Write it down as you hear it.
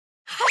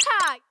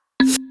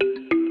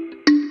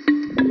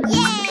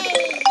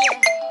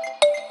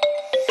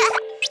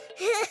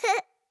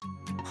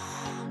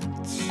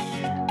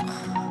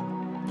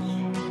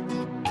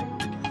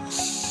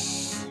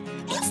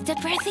It's the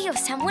birthday of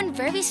someone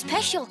very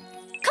special.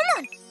 Come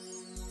on.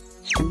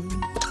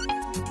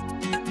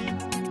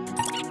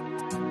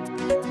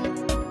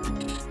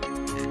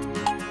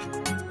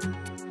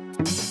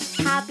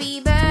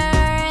 Happy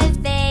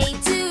birthday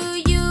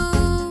to you.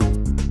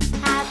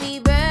 Happy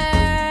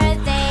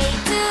birthday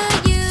to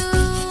you.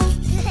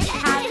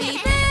 Happy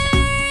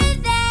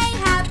birthday,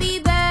 happy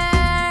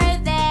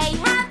birthday,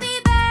 happy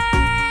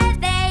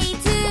birthday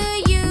to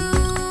you.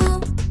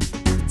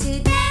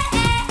 Today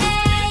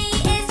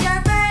is your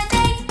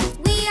birthday.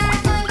 We are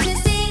going to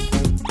sing.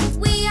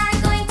 We are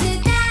going to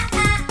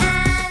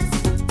dance.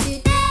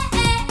 Today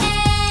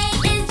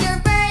is your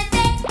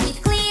birthday with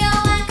Cleo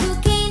and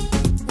Cuquin.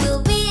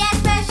 Will be a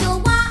special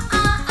one.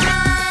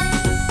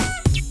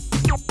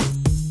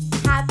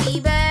 Happy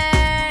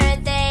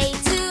birthday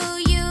to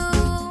you.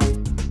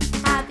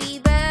 Happy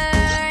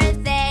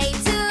birthday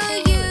to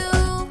you.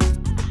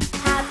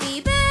 Happy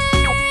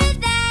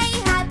birthday,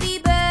 happy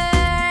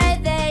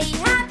birthday,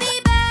 happy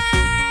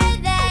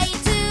birthday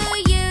to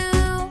you.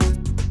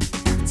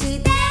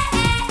 Today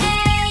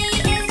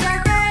is your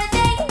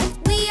birthday.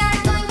 We are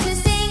going to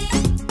sing.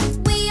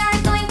 We are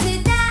going to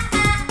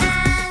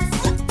dance.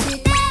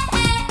 Today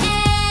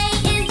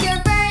is your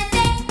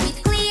birthday with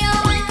Cleo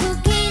and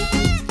Cuquin.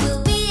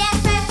 Will be a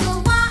special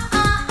one.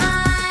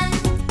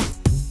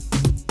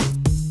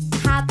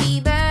 Happy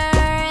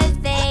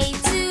birthday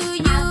to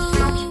you.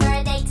 Happy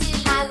birthday to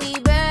you. Happy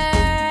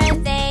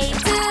birthday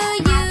to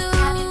you.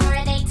 Happy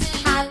birthday to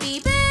you. Happy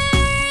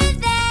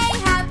birthday,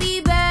 happy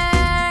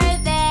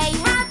birthday,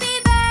 happy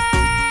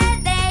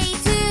birthday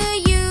to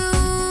you.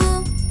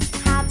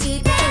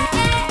 Today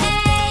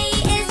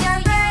is your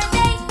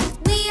birthday.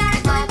 We are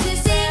going to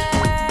sing.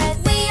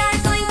 We are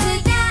going to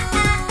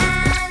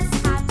dance.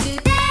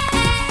 Today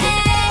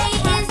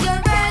is your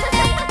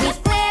birthday with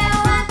Cleo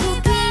and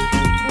Cuquin.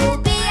 Will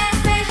be a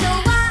special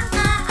one.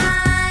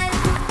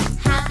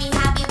 Happy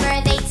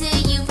birthday to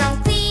you from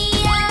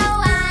Cleo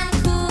and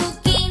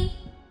Cuquin.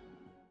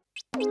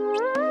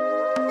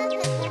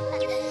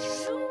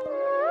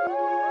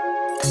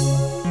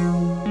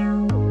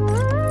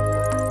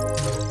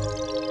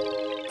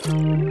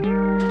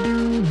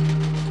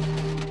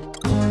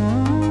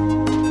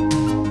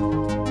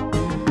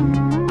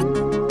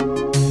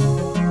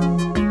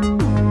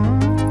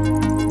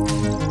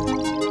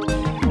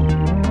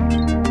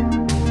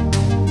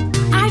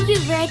 Are you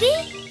ready?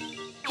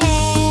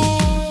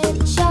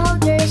 Head,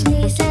 shoulders,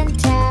 knees and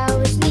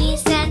toes,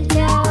 knees and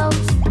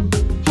toes.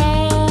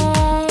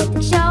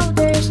 Head,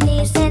 shoulders,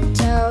 knees and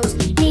toes,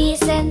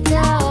 knees and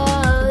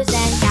toes.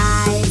 And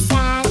eyes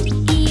and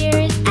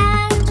ears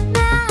and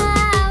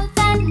mouth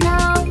and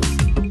nose.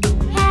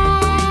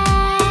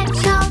 Head,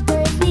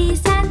 shoulders,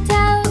 knees and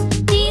toes,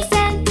 knees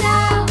and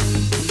toes.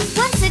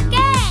 Once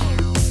again.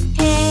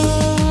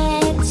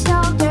 Head,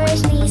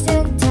 shoulders, knees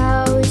and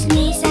toes,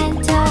 knees and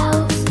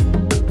toes.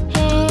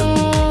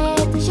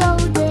 Head,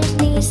 shoulders,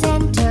 knees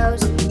and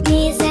toes,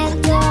 knees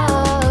and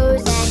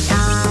toes. And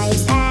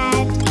eyes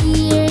and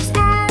ears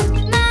and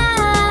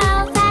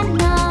mouth and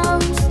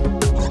nose.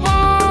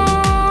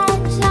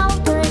 Head,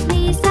 shoulders,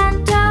 knees and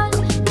toes,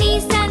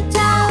 knees and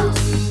toes.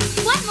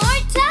 One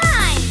more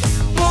time.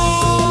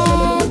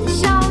 Head,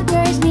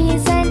 shoulders,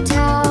 knees and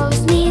toes,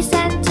 knees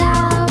and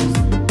toes.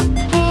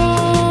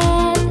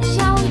 Head,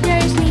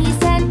 shoulders,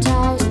 knees and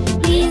toes,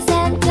 knees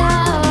and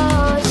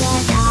toes.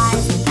 And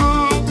eyes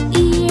and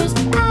ears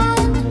and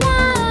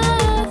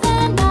mouth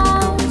and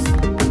nose.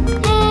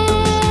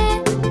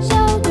 Head,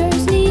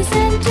 shoulders, knees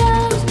and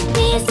toes,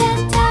 knees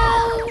and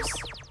toes.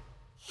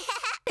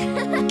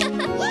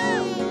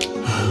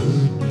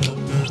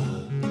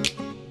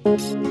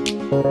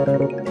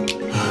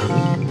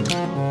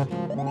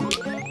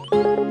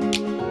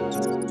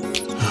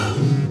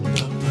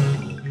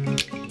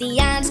 The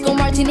ants go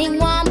marching in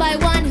one by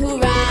one,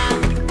 hurrah,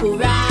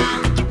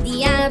 hurrah.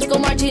 The ants go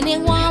marching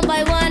in one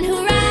by one,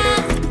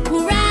 hurrah,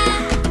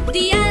 hurrah.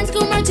 The ants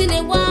go marching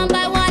in one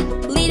by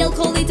one. Little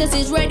Colitas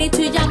is ready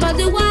to jump on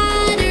the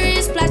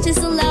water. Splashes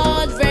a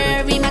lot,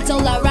 very much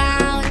all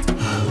around.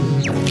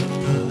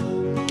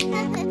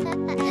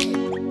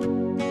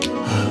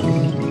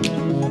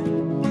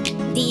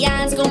 The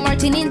ants go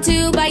marching in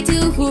two by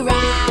two,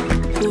 hurrah,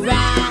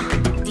 hurrah.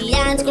 The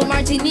ants go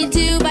marching in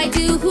two by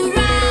two,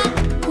 hurrah,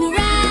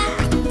 hurrah.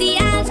 The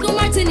ants go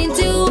marching in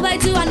two by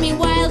two, and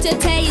meanwhile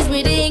Tete is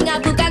reading a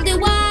book and the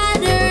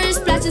water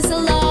splashes a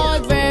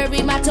lot,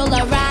 very much all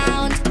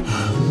around.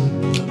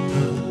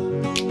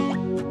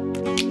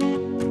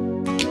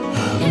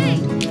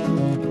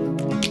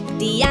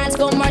 The ants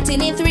go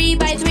marching in three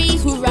by three,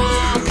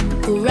 hurrah,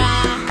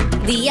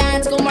 hurrah. The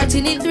ants go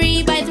marching in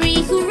three by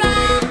three,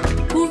 hurrah,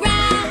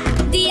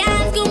 hurrah. The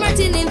ants go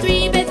marching in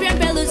three by three, and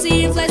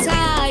Pelusi flies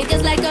high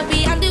just like a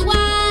bee, and the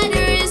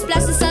water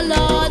splashes a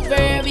lot,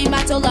 very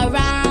much all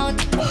around.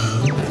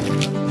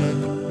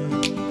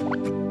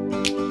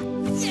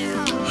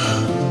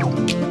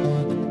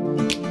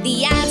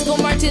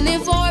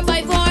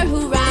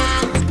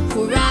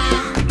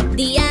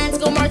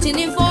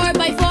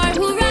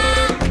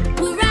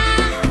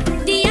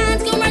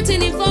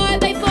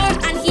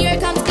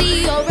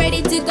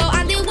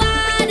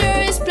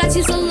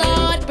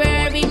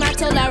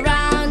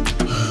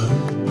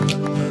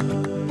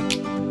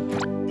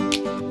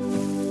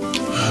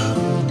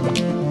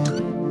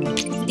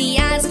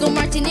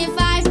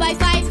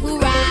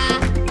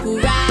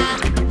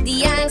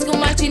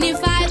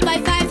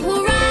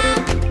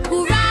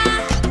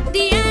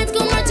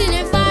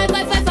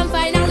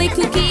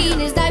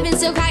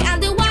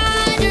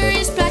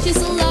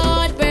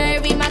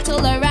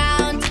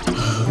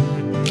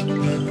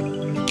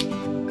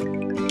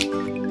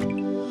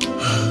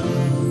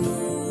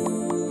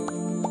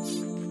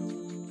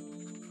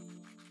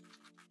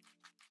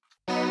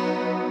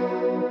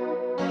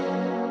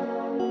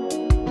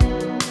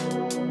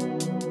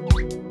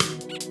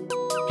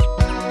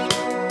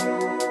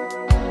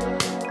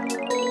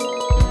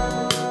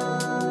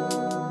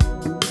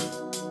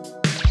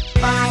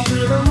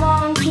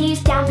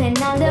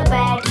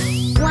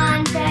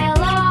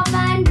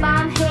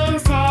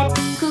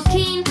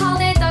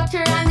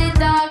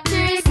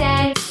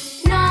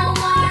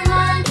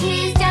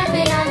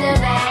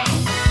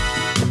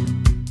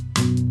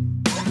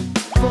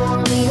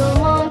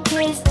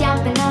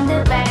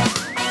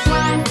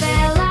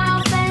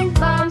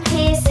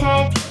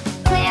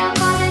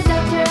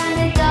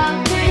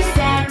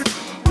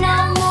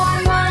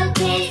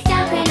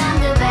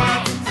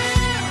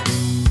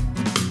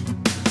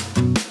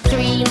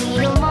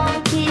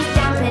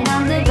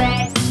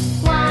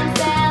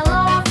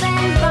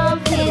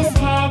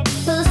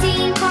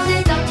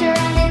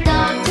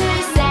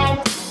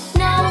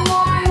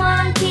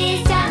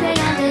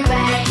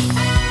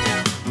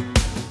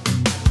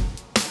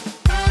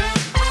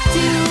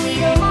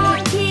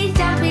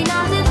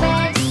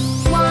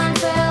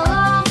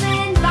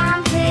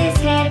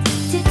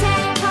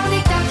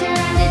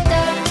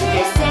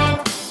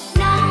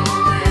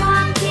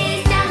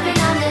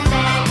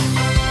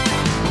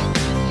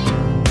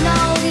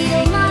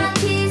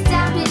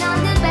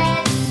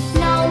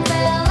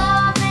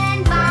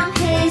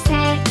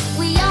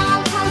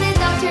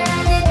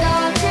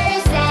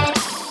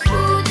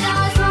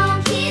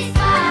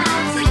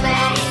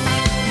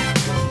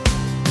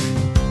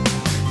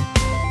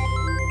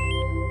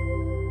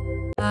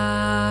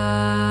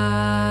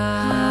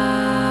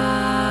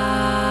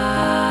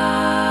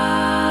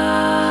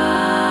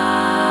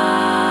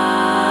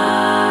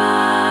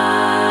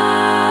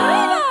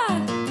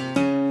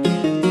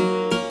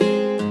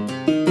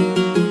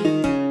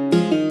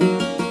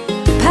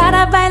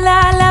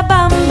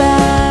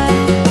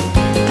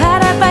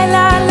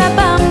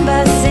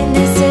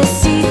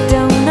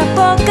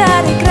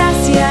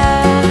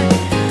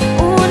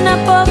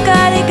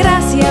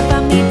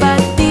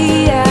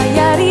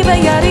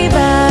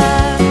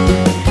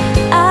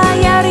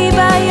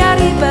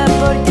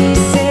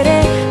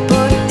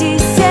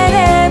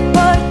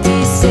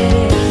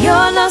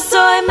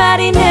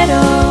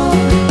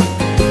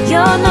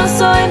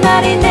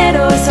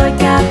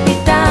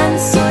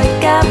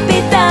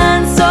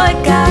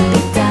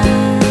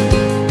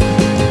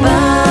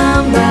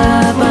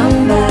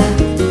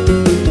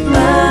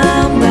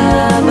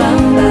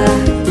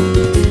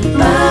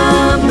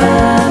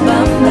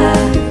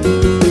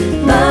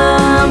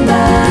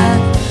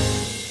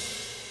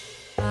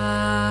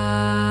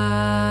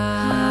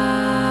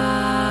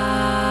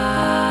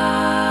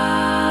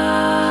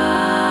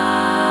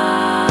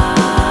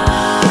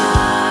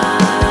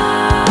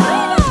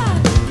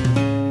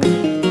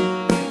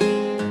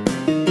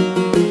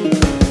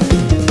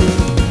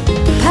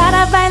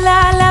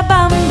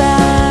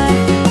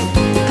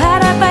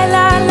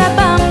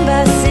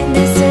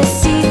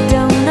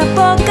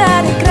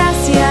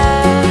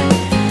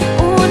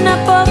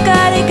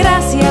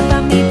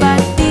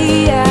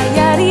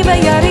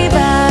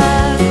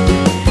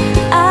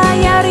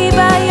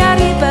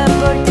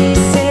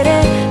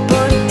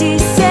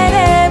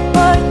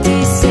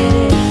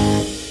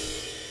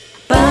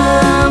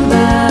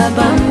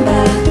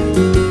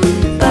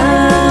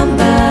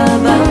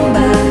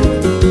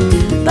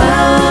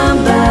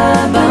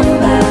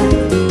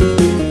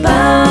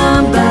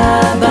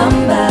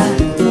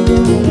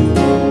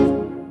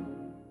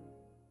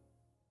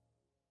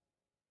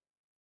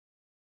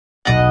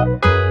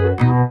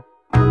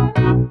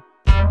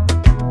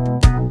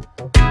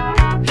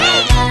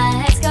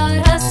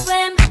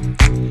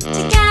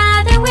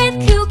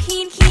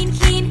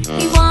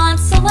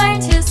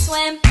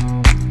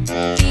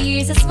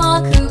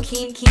 small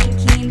Cuquin,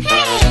 Cuquin.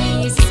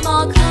 He's a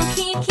small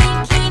Cuquin,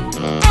 Cuquin,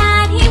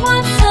 and he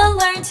wants to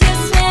learn to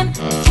swim.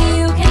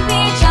 You can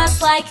be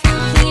just like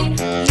Cuquin.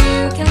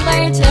 You can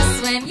learn to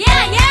swim.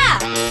 Yeah, yeah!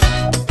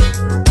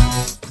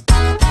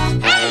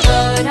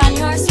 Put on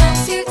your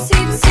swimsuit,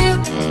 suit, suit,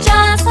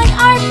 just like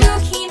our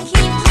Cuquin,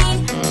 Cuquin,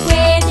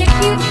 with your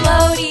cute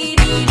floaty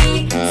dee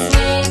dee,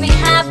 swimming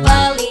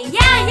happily.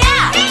 Yeah,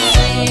 yeah!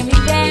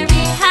 Swimming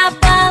very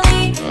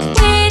happily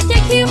with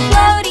your cute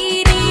floaty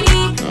dee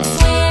dee,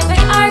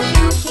 swimming our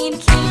Cuquin,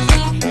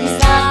 Cuquin. He's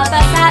the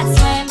best at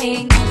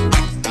swimming.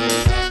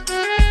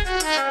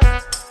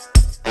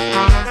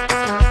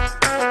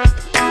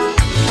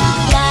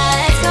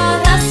 Let's go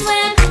to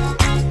swim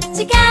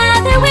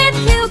together with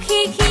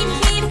Cuquin,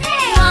 Cuquin. He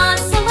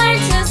wants to learn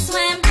to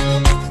swim.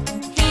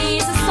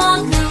 He's a small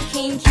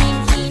Cuquin,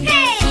 Cuquin.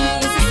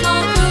 He's a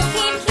small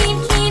Cuquin,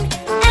 Cuquin,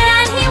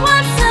 and he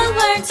wants to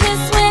learn to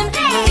swim.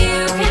 You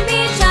can be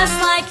just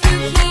like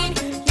Cuquin.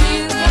 You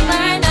can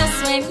learn to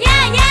swim.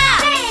 Yeah, yeah!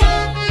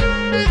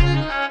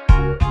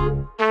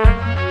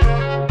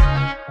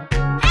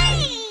 Hey!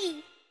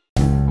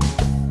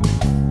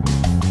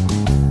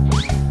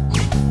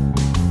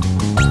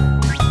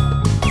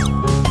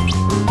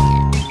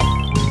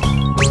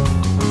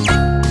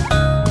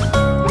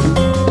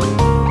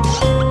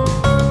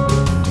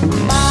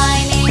 My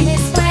name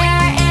is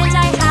Square and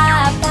I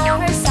have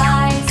 4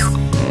 sides.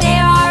 They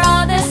are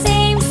all the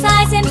same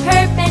size and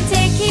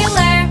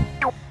perpendicular.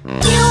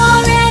 You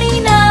already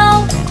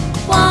know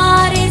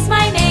what is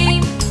my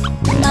name.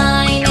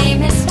 My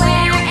name is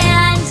Square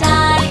and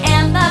I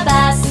am the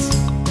best.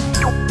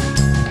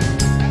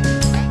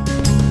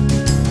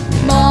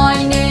 My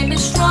name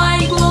is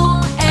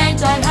Triangle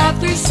and I have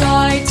 3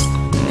 sides.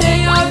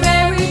 They are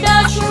very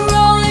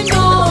natural and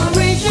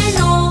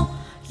original.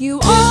 You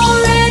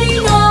already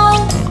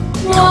know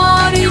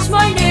what is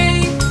my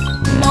name.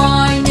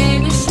 My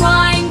name is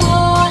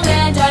Triangle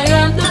and I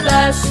am the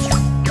best.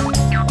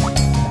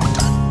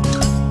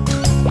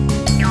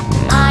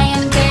 I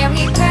am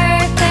very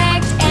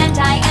perfect and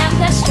I am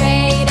the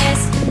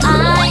straightest.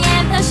 I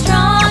am the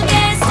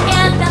strongest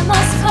and the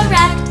most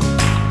correct.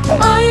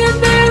 I am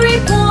very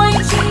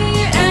pointy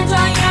and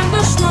I am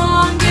the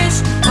strongest.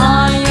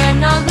 I am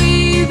not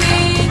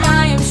leaving,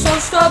 I am so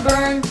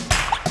stubborn.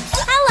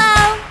 Hello!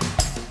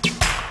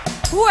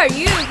 Who are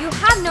you? You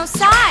have no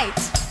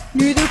sides.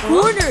 Neither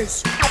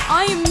corners.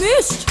 I am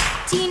Mist.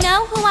 Do you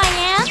know who I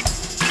am?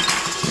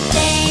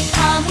 They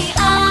call me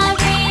a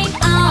ring,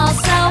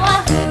 also a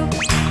hoop.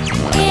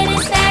 It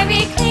is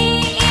very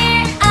clear,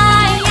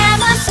 I am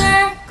a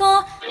circle.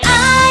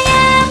 I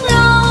am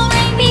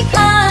rolling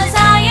because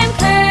I am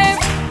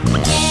curved.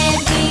 Give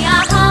me a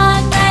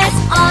hug, let's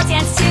all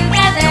dance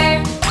together.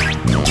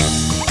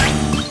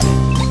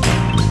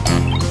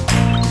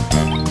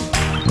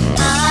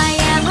 I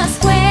am a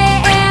square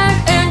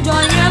And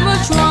I am a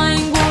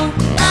triangle.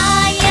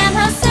 I am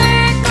a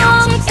circle,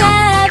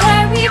 together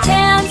we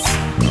dance.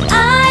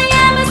 I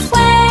am a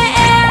square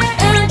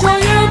And I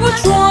am a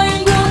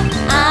triangle.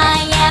 I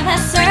am a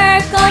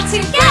circle,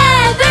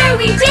 together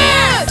we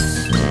dance.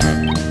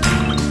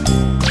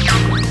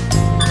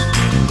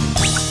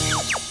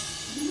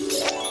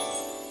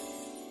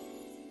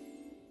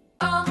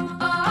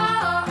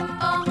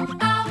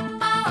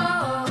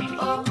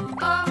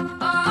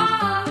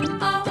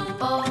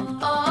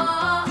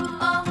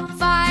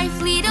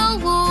 Five little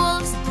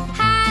wolves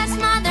has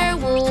mother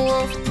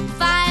wolf.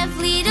 5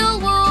 little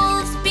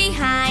wolves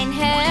behind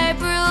her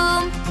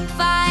broom.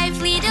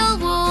 5 little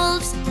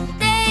wolves,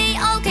 they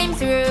all came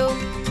through,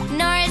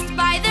 nourished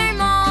by their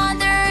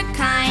mother,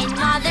 kind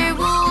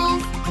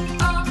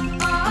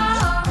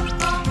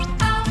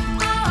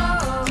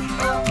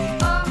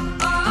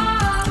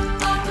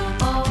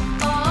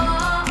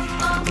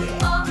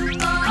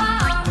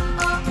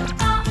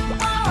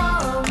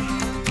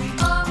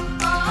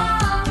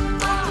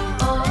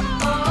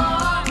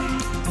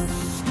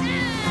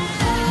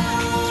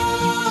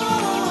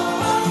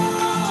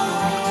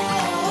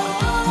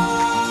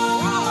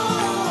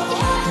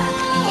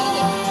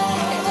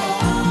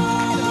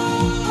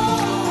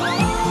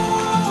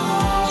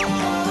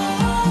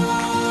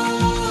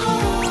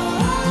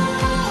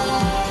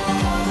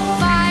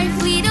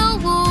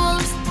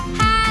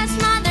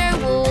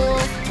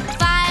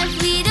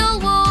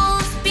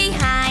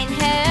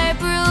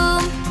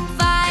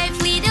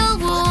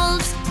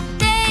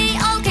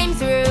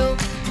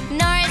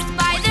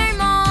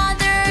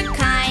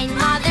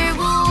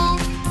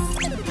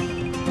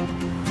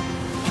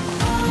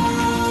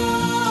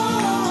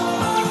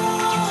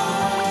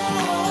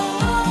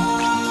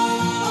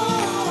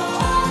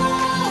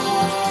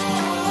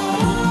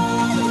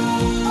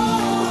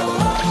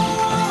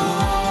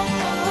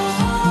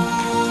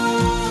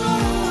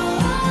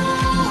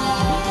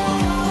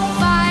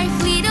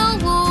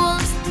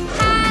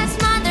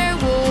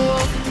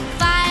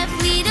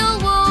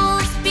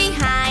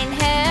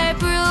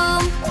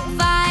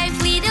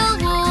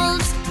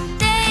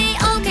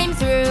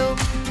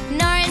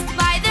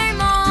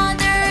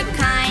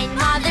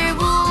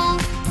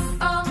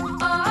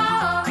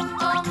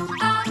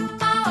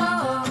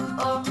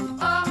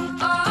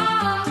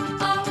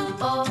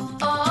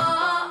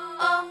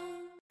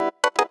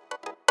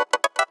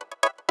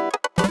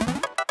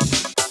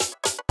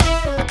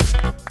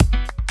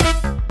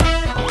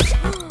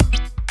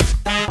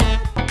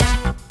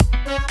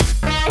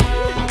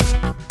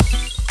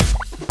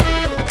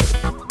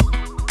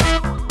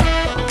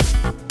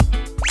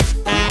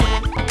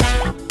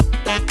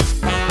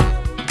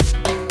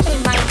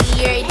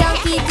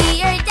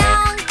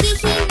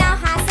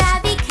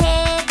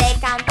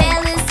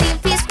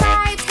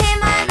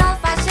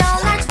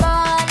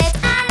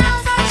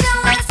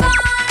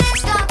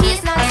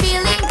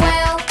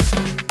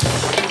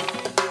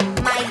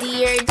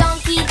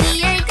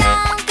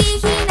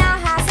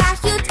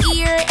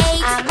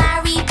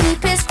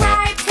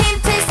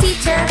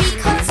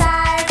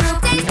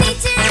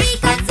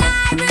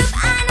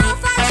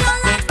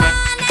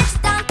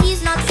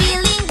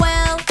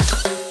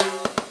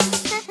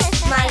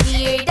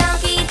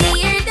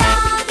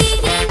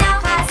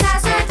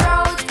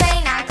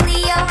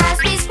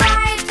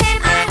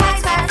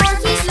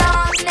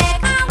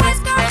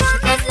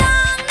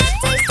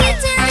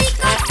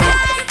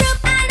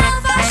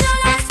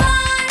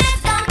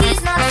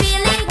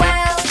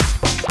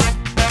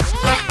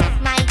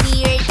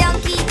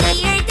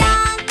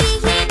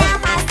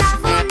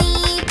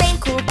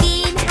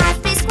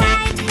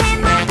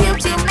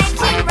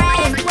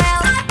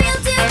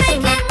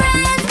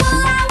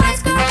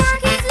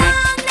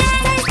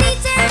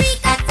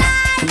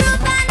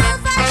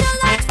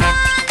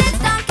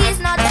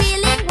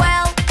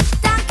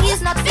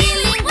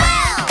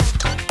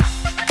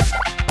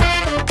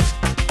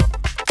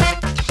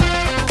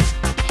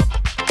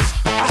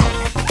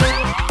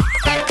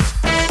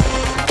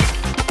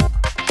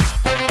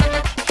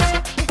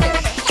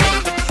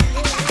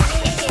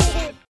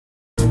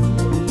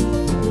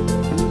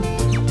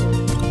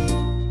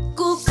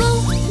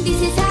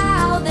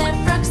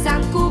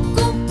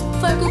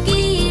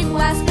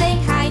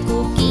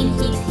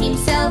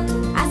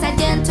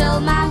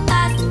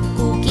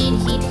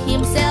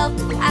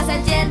as a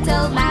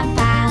gentleman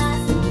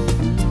passed.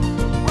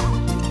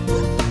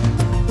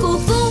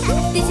 Cuckoo,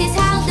 this is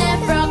how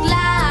the frog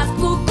laughed.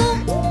 Cuckoo,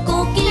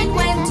 Cuquin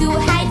went to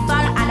hide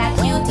far, and a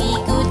cutie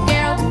good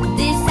girl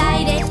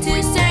decided to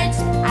search.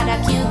 And a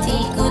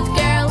cutie good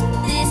girl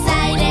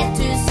decided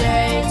to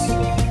search.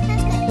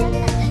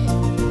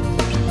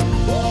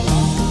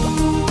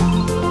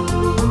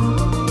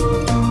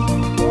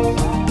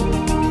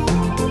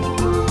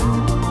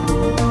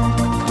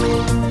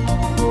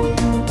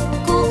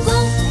 Cuckoo,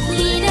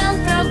 little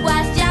frog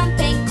was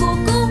jumping.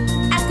 Cuckoo,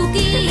 as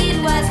Cuquin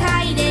was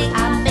hiding.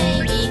 And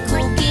baby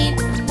Cuquin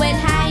went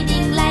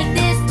hiding like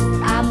this.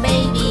 And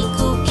baby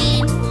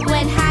Cuquin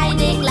went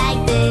hiding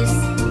like this.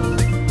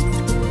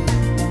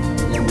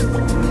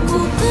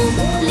 Cuckoo,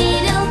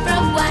 little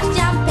frog was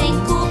jumping.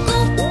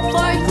 Cuckoo,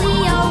 for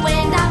Cleo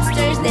went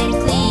upstairs. Then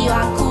Cleo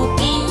and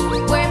Cuquin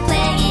were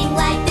playing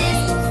like this.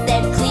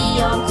 Then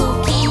Cleo and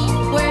Cuquin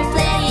were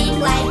playing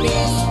like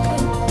this.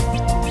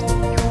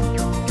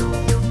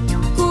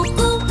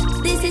 Cuckoo,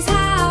 this is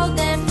how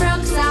the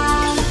frog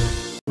sang.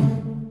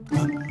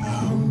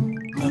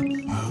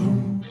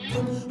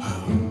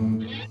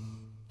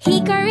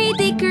 Hickory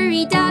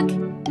dickory dock,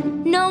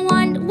 no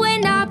one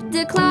went up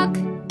the clock.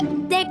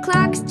 The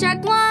clock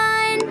struck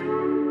one,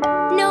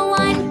 no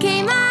one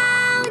came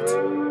out.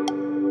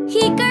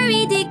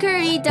 Hickory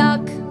dickory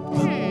dock.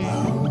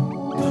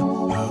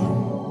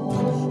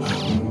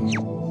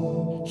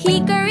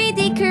 Hickory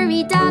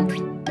dickory dock,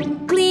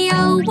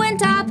 Cleo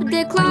went up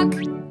the clock.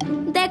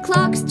 The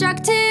clock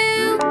struck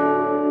two,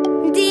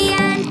 the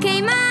ant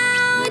came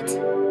out.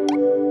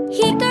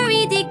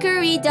 Hickory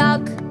dickory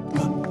dock.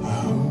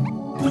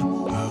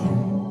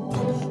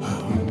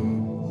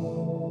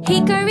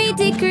 Hickory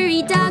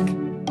dickory dock,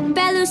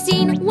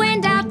 Belusine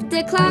went up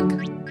the clock.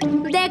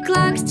 The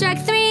clock struck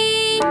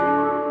three,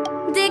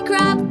 the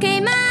crab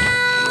came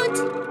out.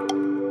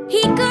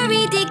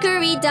 Hickory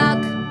dickory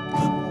dock.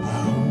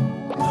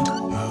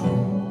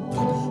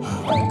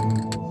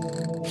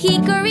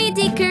 Hickory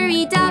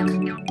dickory dock,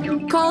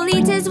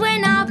 Colitas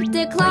went up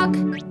the clock.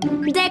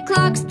 The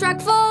clock struck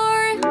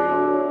four,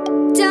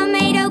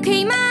 tomato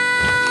came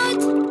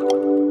out.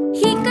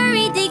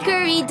 Hickory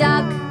dickory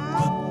dock.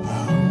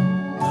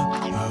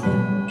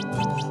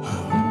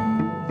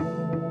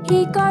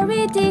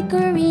 Hickory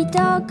dickory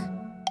dock,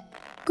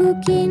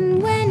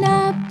 Cuquin went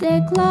up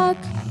the clock.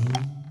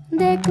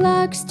 The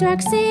clock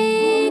struck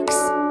six,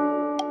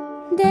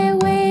 the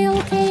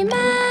whale came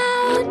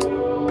out.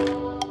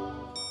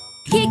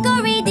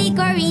 Hickory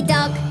dickory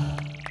dock.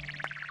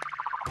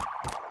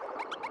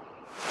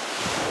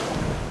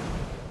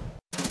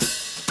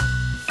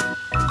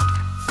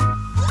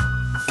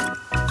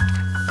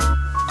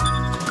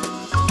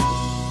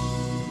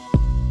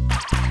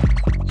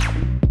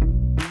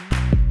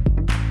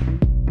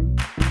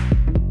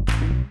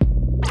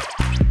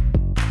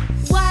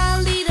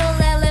 One little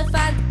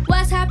elephant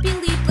was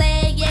happily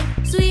playing,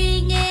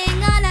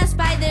 swinging on a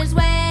spider's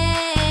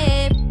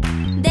web.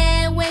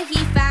 Then when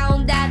he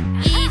found that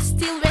it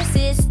still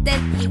resisted,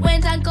 he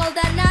went and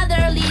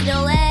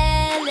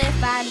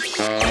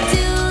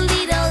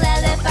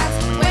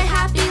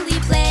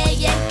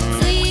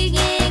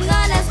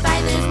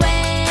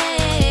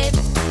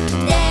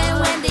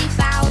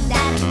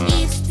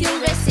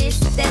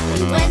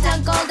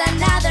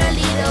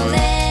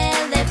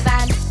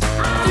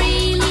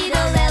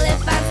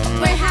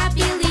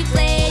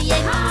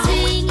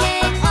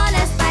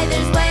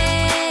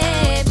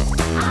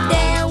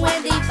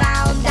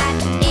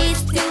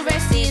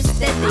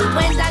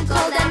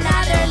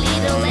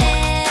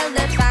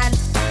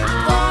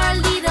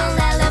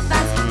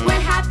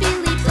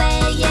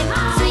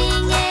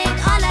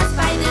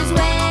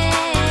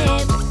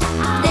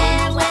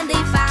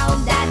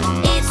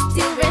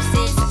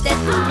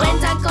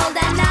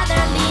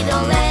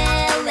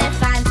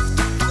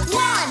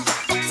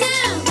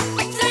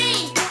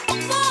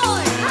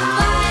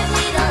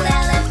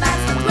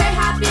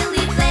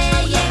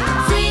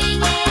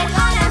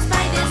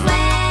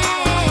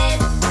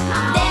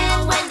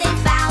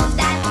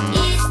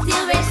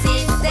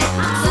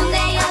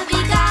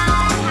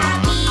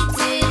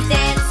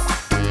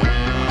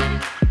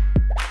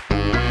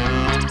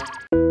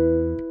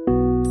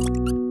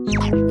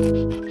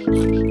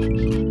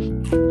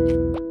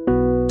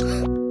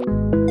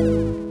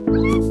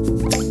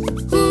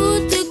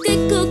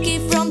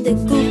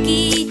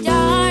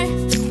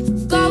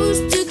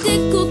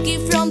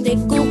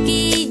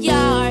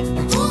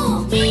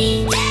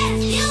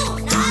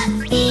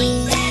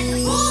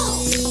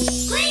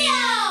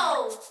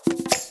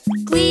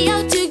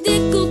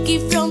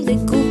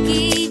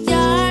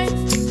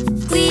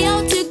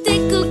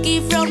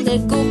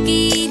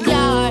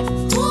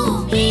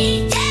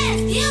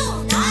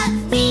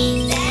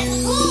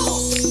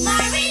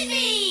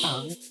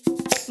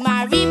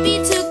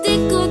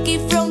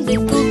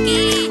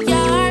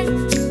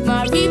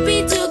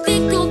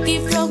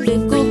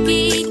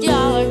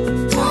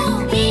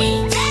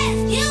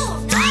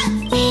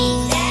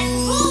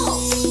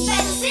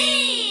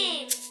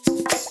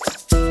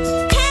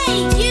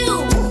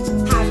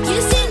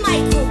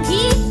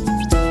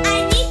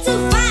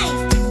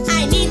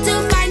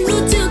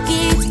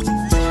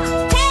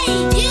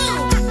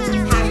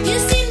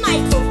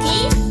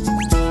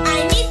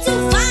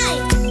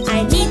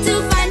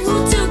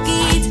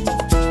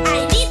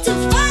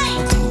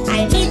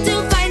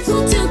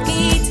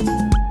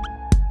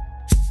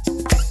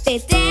The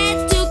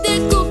dad took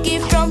the cookie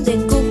from the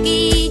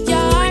cookie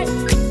jar.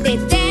 The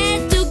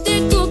dad took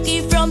the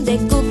cookie from the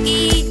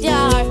cookie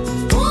jar.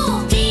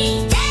 Who?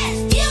 Me? Yes,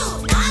 you.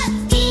 Not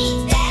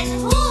me. Then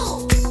who?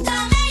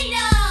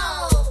 Tomato.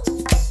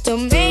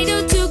 Tomato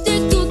took the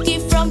cookie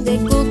from the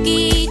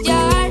cookie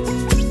jar.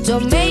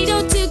 Tomato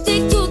took the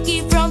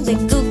cookie from the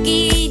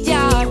cookie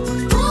jar.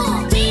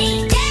 Who?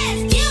 Me?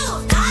 Yes, you.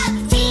 Not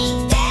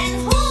me. Then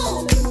who?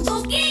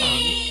 Cookie.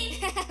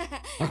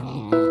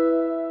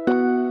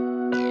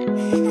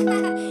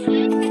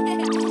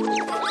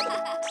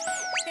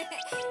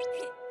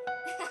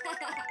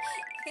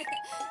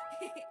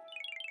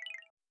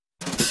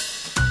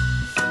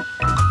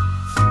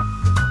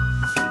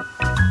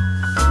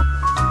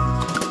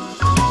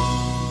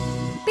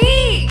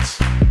 Beach,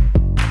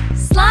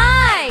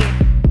 slide,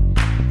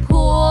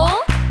 pool,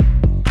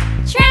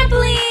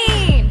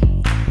 trampoline.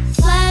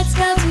 Let's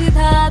go to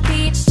the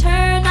beach,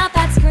 turn off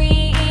that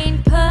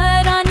screen,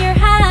 put on your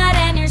hat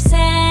and your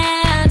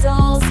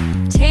sandals.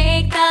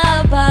 Take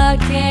the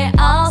bucket,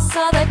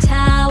 also the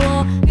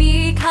towel,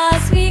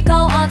 because we go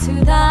onto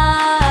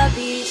the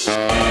beach.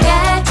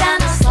 Get down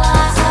the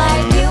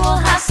slide, we will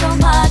have so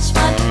much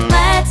fun.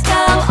 Let's go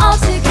all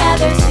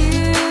together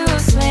to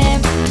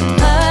swim.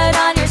 Put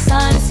on your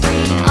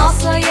sunscreen,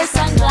 also your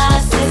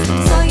sunglasses,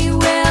 so you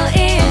will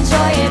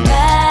enjoy it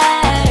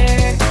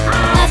better.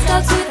 Let's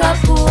go to the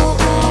pool,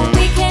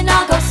 we can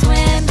all go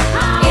swim.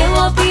 It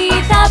will be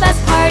the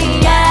best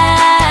party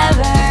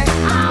ever.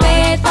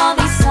 With all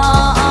these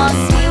songs,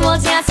 we will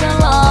dance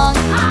along.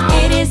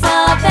 It is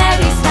a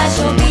very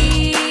special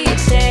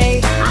beach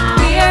day.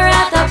 We are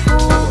at the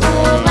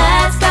pool,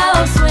 let's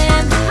go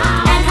swim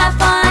and have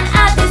fun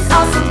at this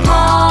awesome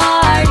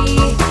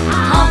party.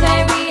 How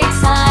very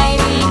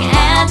exciting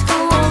and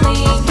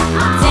cooling,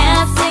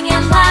 dancing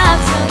and laugh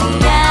till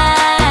the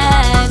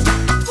end.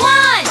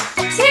 1,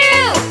 2,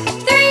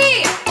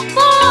 3,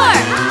 4.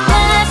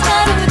 Let's go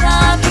to the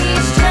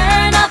beach,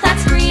 turn off that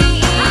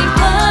screen,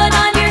 put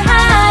on your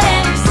hat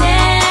and your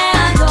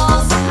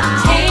sandals.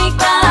 Take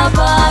the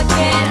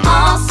bucket,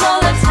 also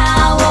the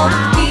towel,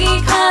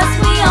 because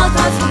we all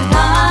go to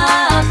the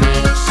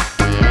beach.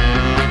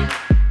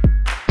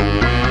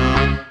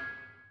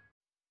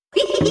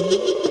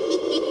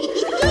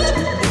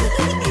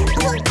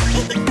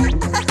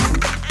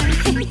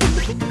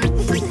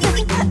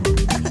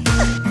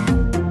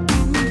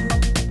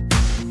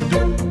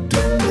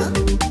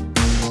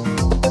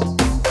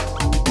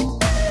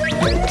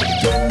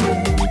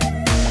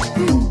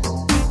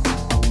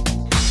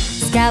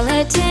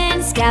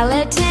 Skeleton,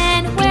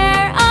 skeleton,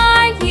 where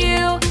are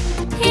you?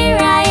 Here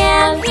I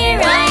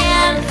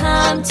am,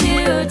 come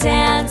to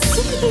dance.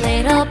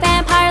 Little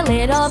vampire,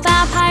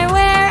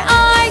 where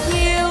are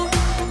you?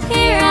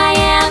 Here I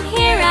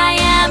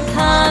am,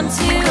 come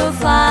to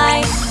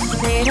fly.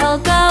 Little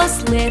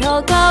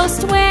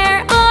ghost,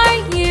 where are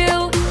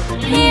you?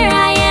 Here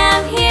I am,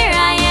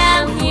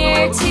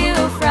 here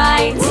to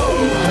fright.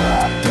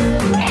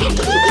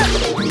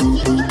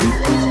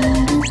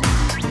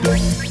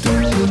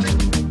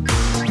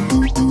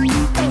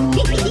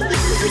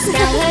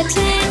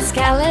 Skeleton,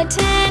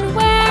 skeleton,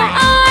 where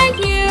are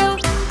you?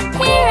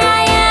 Here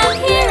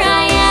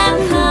I am,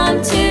 come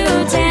to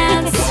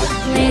dance.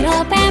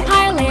 Little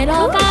vampire,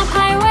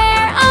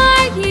 where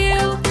are you?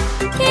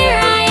 Here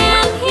I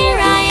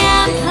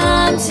am,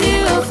 come to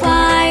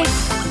fly.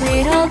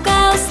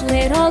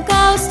 Little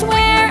ghost,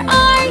 where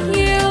are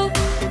you?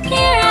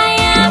 Here I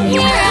am,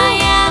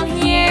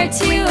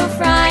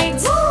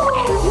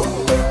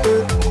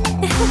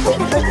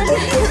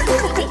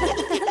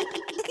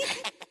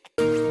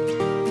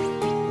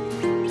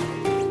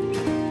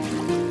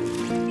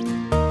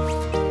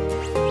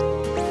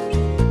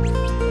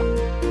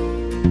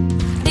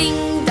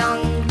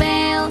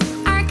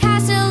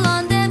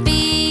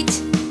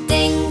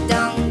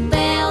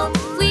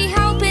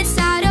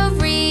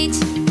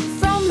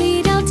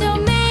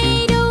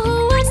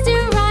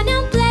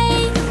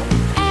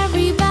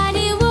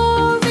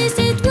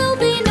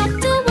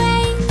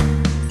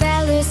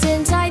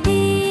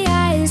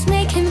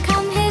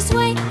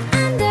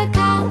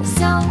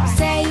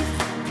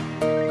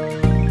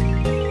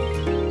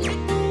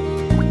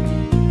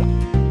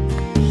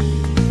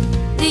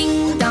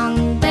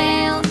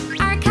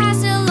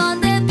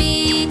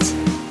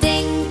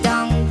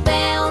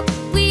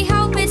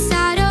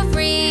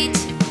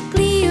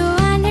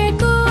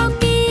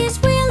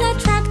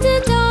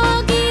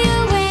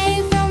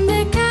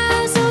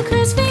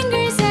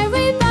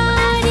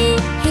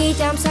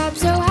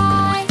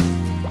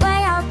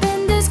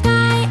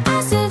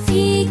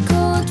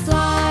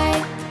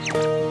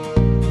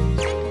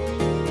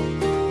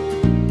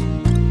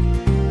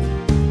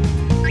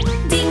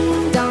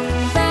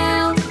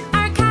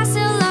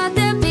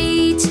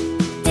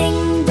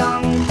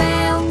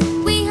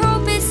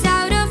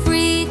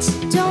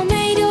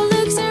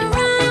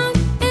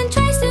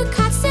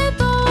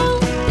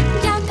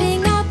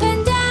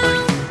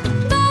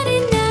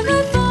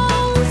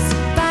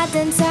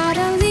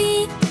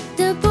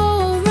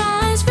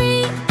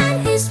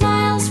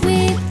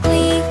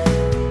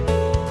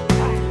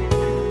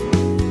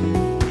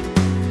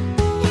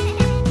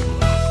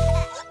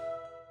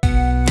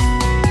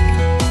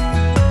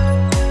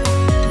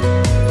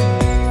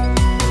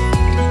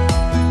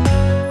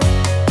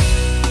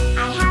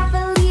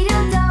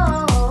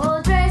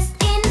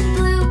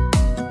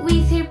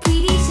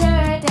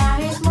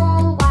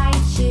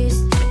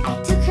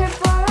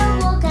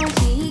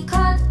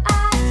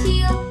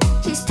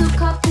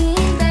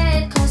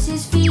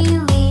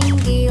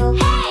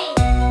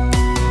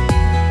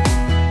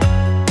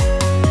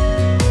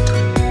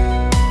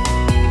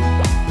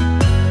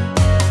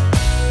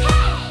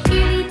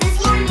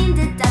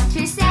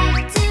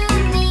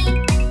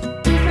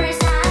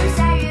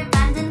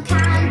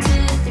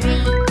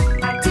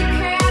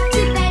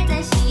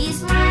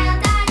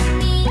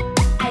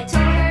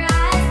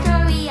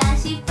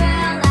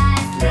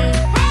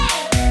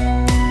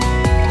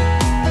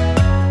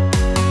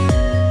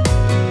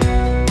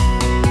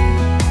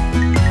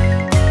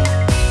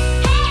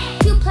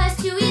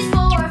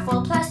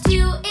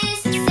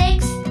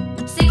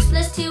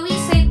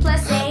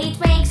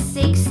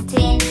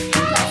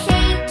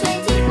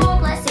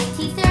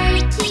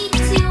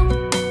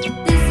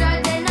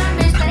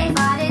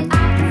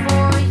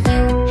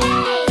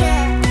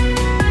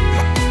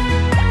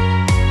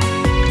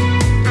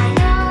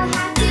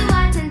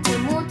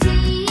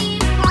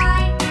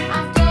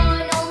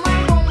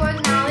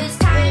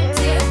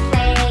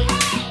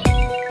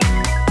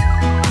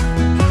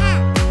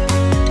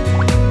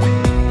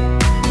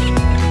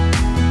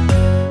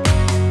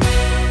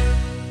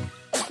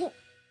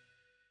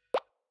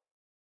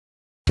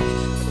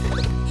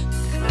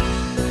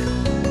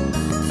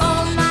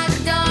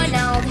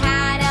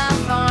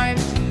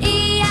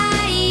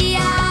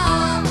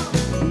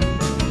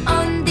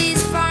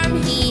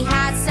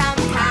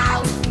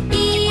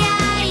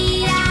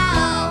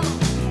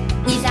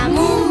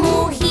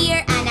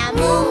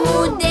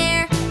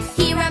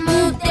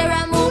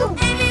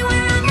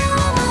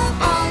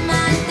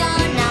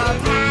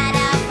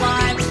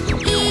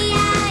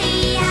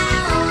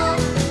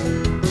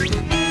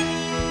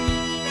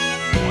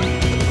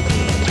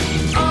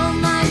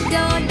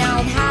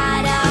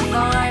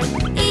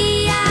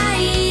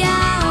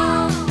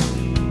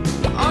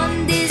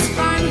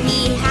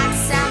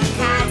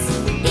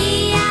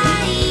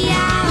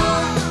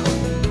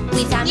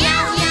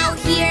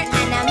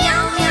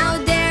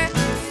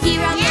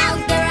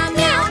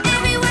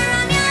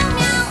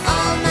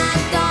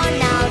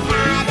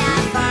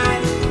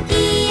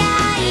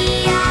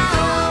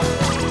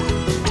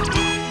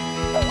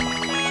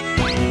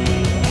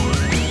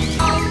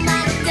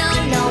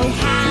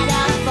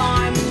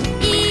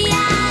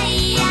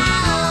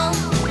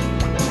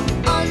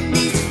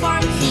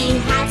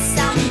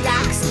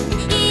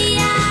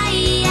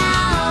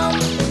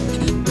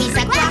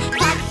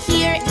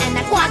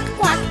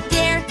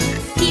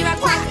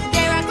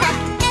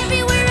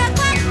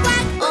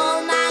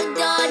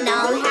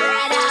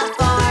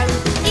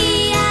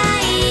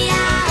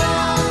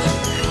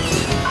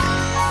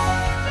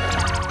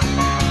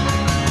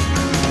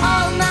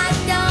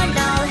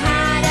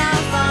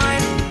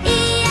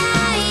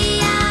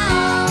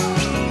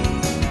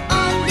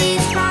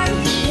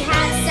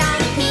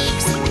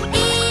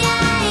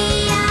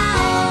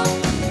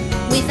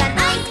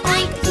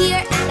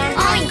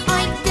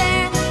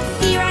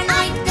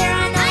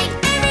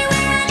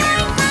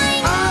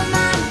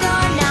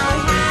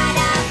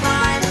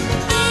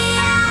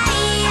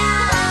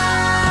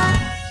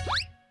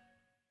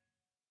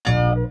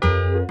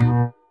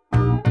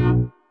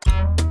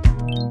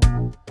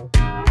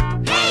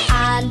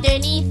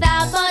 Underneath the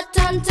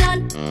button,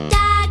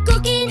 that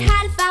Cuquin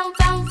had found.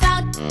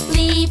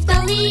 Leave the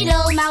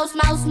little mouse.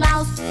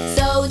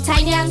 So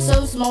tiny and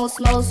so small.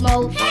 So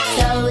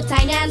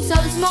tiny and so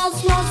small.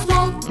 Was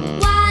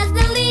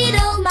the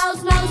little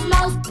mouse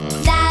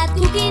that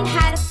Cuquin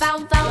had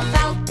found.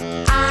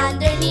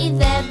 Underneath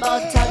the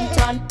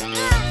button.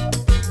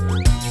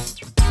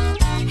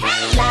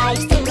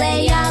 Likes to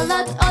play a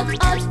lot,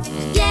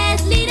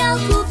 yes, little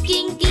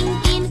Cuquin.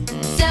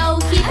 So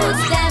he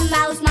puts the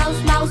mouse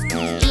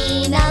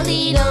in a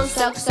little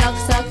sock.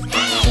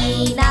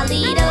 In a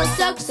little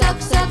sock.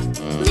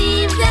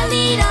 Leave the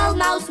little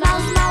mouse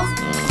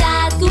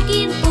that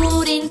Cuquin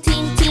put in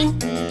tin,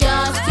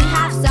 just to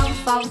have some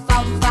fun.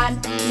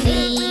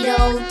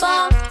 Little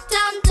button.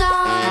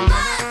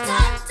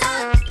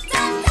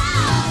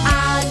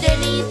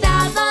 Underneath the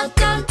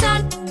button,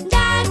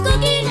 that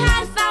Cuquin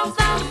had found.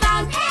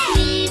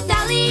 Leave the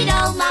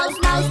little mouse.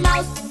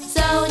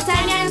 So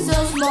tiny and so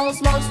small.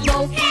 So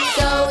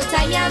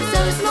tiny and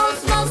so small.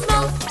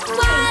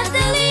 Was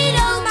the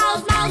little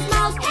mouse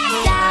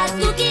that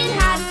Cuquin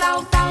had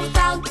found.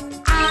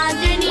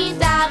 Underneath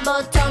the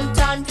button.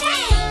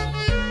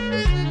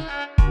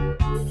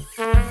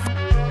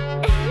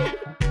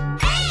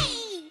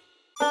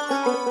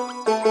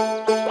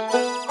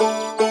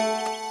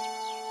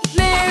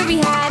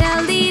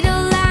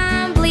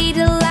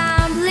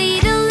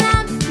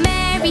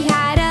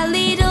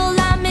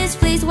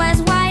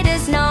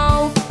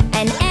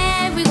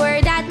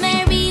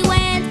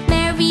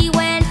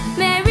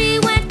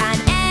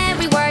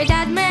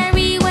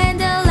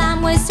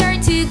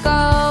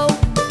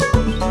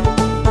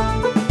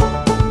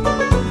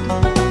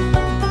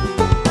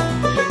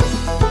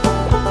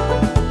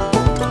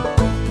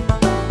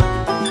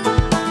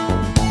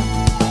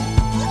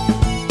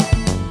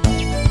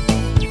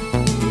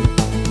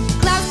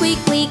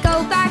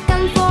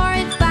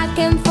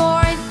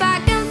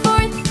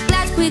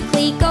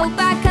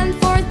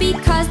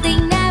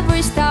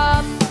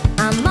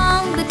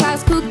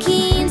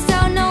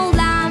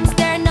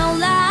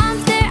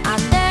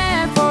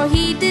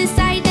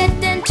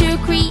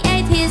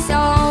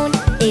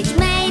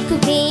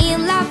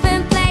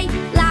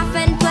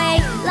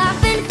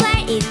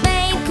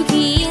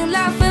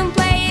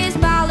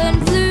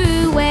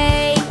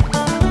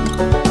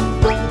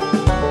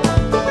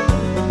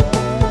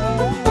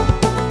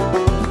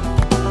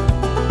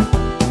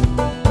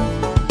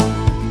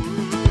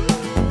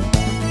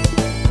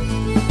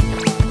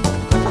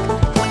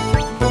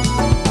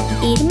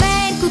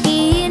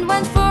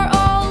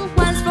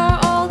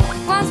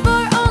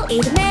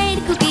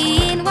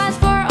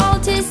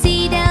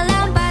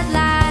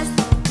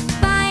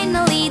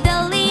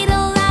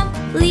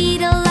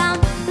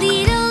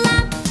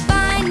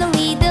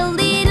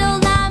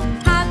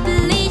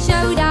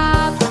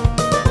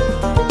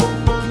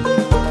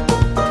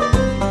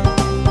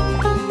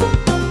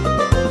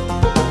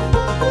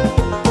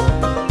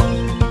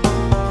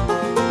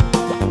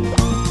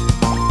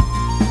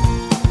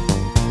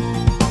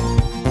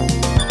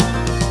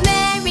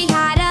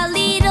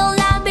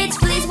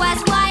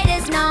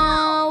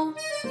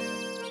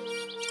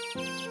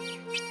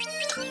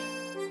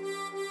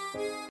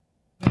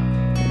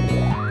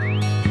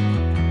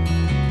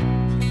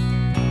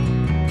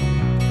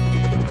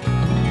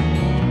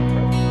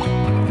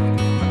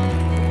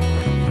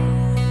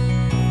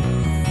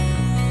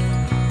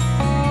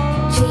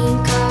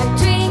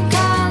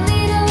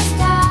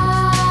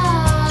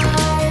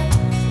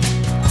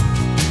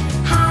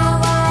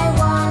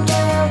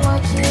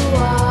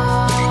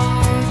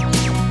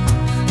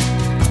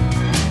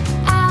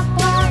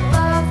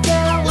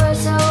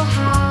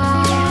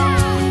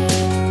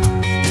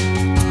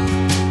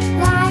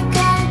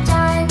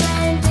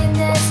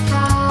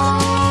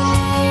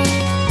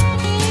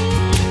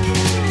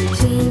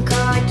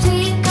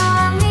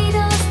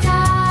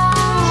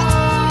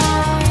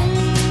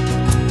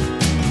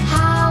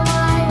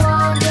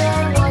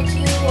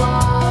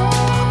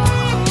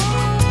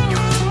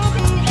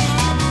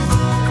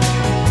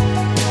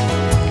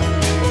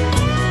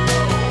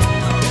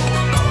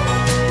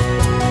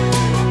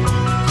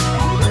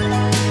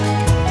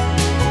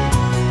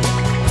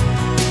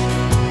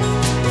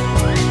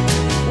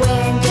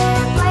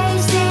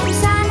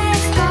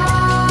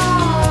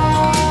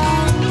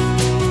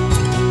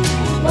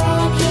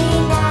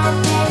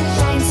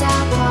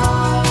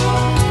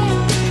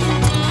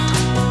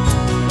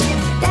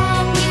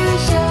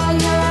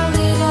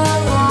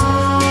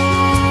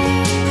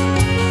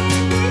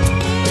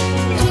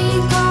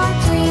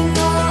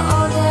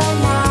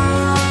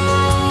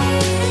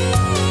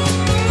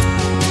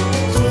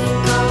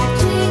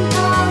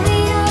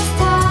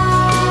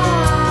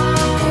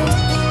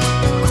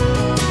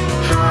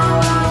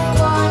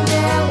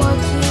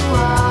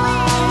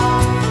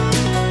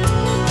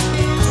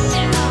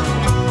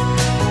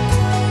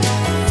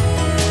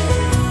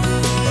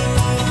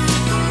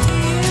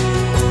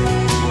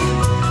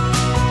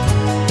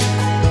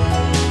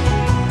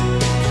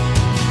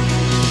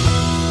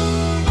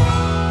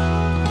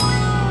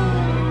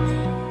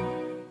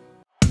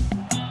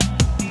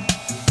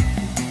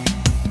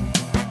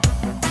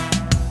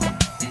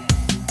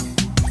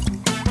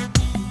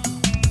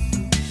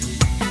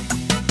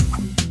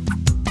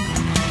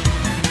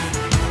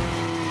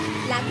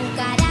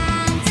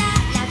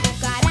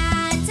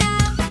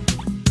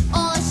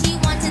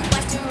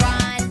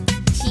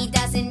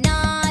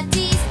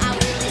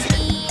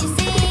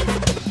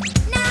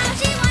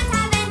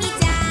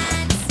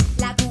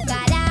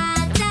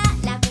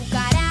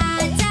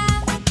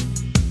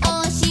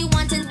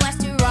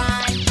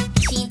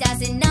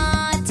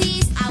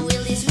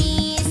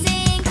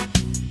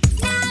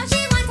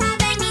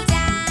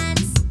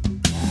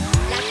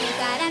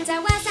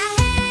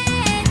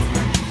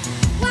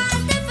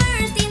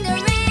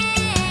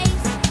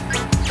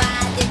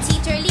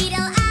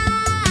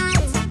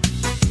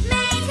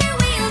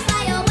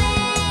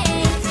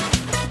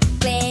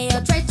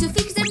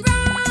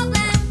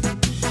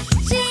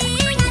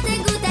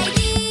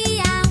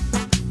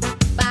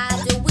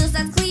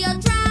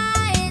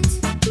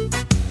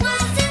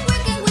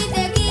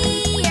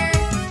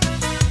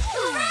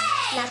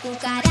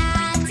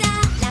 cucaracha,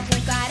 la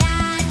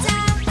cucaracha.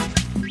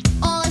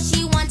 All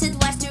she wanted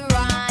was to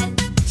run.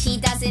 She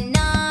doesn't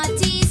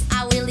notice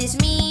a wheel is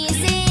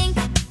missing.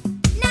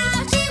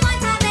 Now she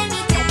won't have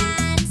any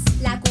dance.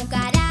 La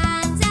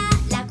cucaracha,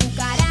 la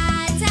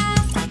cucaracha.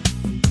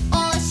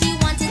 All she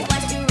wanted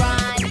was to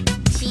run.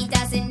 She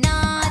doesn't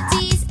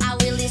notice a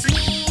wheel is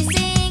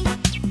missing.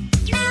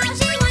 Now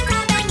she won't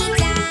have any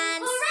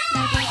dance.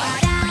 La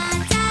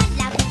cucaracha,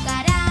 la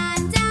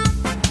cucaracha.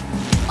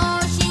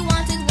 All she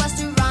wanted was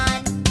to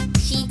run.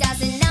 She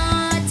doesn't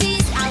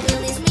notice a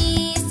wheel is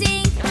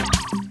missing.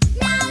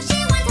 Now she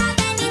won't have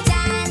any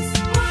dance.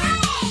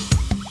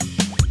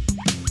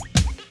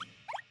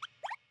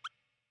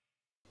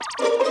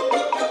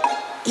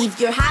 If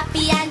you're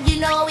happy and you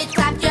know it,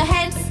 clap your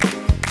hands.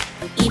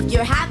 If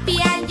you're happy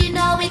and you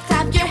know it,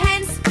 clap your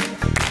hands.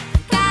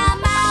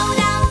 Come out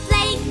and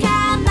play,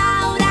 come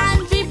out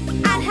and trip,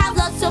 and have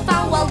lots of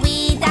fun while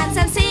we dance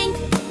and sing.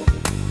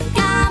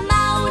 Come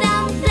out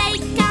and play,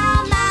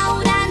 come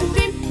out and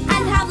trip,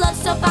 and have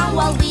lots of fun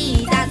while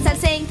we dance and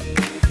sing.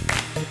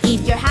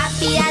 If you're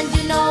happy and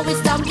you know it,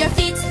 stomp your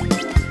feet.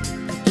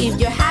 If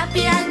you're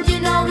happy and you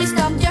know it,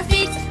 stomp your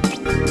feet.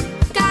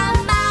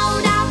 Come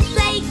out and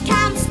play,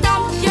 come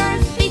stomp your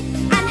feet,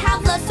 and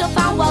have lots of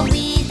fun while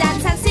we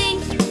dance and sing.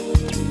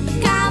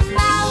 Come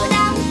out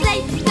and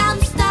play, come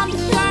stomp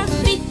your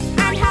feet,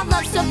 and have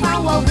lots of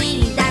fun while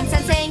we dance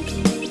and sing.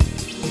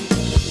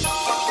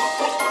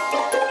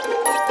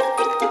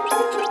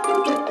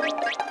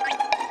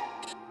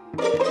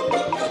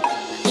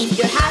 If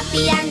you're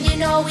happy and you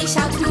know we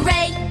shout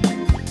hooray.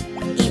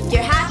 If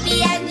you're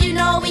happy and you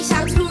know we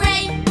shout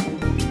hooray.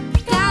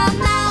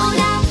 Come out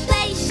and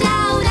play,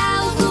 shout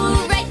out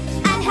hooray,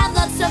 and have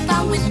lots of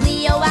fun with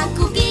Cleo and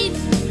Cuquin.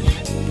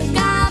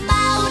 Come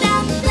out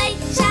and play,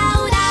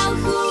 shout out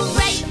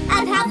hooray,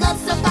 and have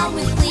lots of fun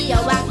with Cleo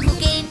and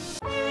Cuquin.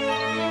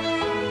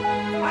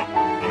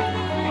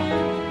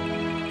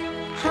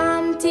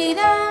 Humpty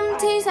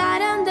Dumpty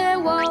sat on the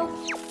wall.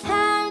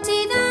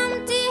 Humpty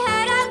Dumpty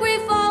had a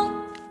great fall.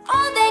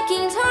 All the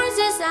king's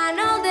horses and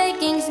all the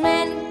king's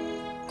men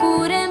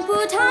couldn't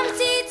put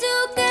Humpty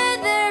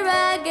together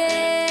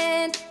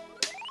again.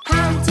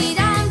 Humpty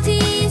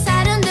Dumpty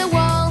sat on the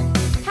wall.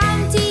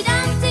 Humpty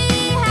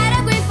Dumpty had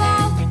a great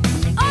fall.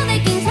 All the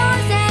king's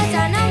horses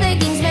and all the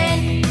king's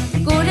men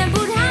couldn't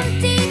put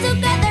Humpty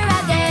together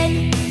again.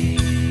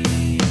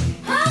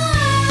 Oh,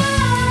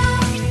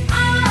 oh,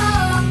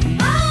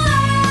 oh,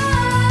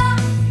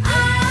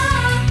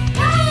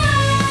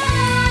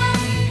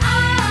 oh,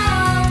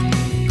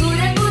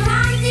 couldn't put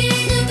Humpty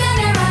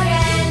together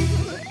again.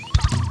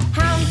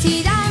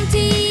 Humpty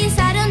Dumpty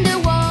sat on the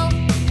wall.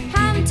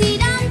 Humpty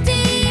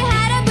Dumpty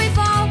had a great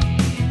fall.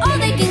 All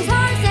the king's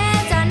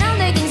horses and all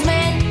the king's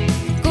men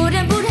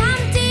couldn't put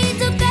Humpty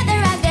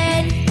together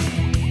again.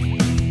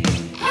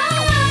 Oh,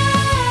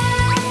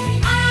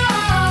 oh,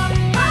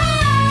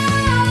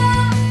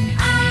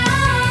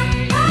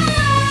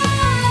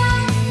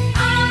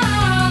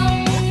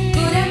 oh,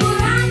 couldn't put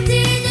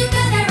Humpty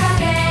together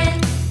again.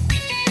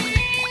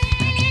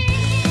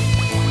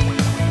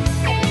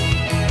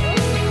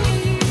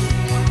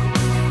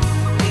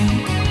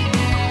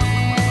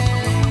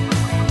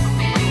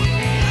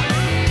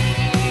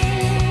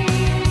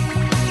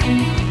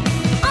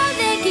 All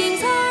the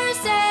king's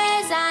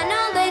horses and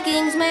all the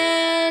king's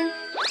men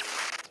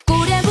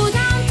couldn't put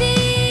Humpty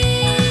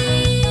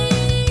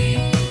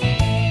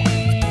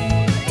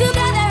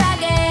together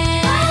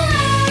again.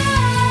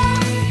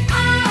 Oh,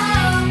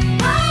 oh,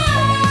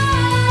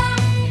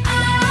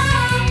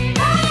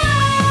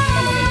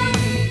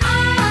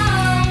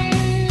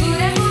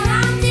 couldn't put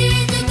Humpty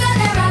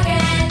together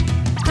again.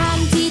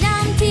 Humpty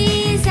Dumpty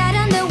sat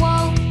on the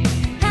wall.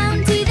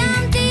 Humpty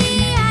Dumpty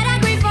had a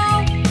great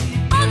fall.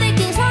 All the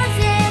king's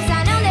horses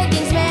and all the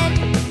king's men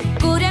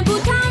couldn't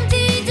put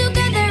Humpty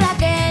together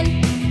again.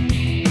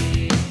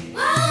 Oh,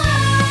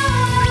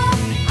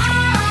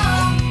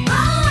 oh,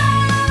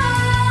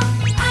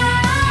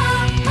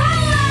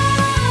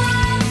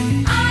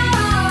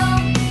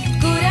 oh,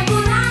 couldn't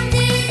put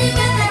Humpty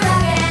together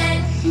again.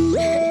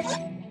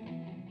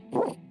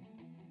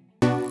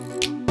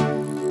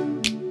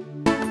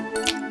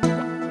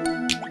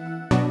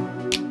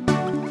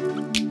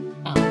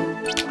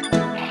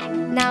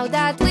 Now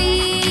that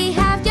we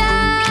have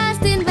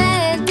just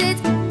invented,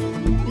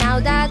 now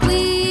that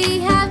we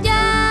have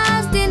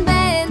just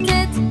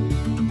invented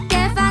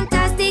the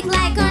fantastic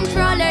light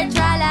controller,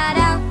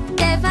 tra-la-la,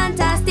 the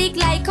fantastic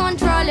light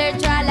controller,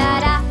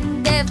 tra-la-la,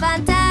 the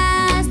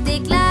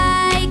fantastic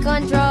light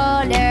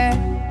controller.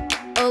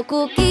 Oh,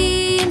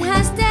 Cuquin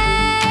has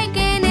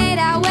taken it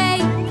away.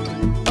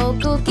 Oh,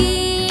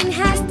 Cuquin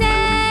has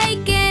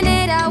taken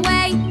it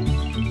away.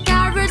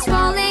 Carrots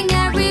falling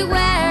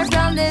everywhere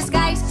from the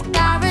skies.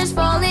 Carrots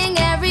falling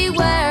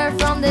everywhere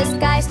from the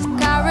skies.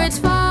 Carrots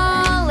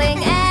falling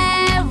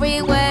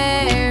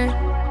everywhere.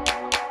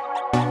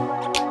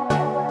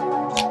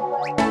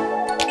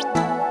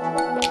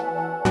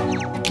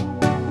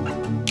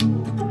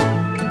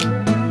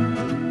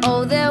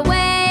 Oh, the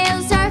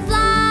whales are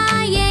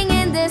flying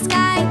in the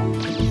sky.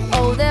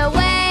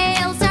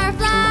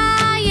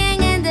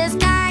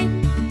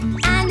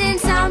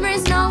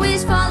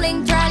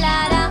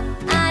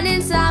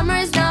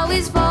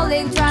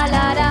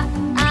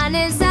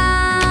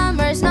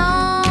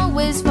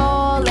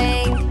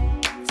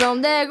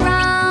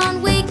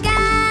 ground we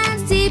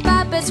can see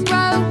puppets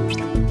grow.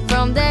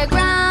 From the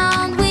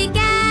ground we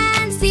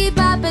can see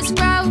puppets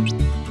grow.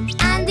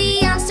 And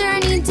the ants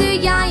turn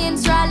into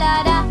giants,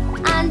 tra-la-la.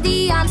 And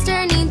the ants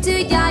turn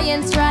into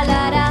giants,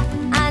 tra-la-la.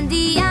 And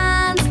the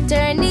ants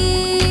turn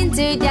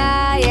into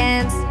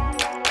giants.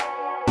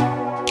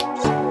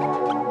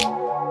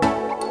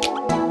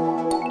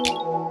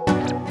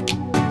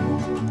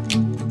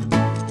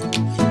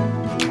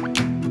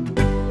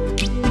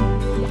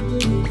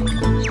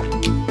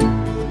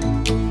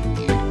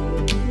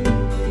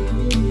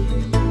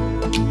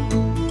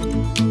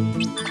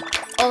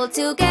 All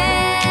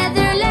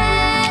together,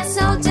 let's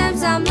all jump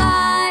some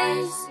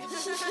lives.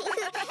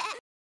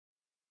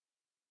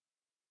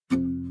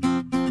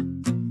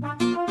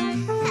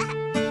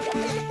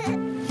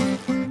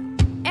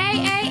 Ay,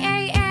 ay,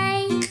 ay,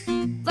 ay,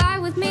 fly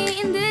with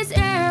me in this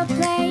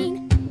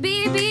airplane.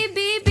 Beep, beep,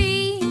 beep,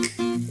 beep,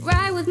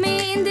 ride with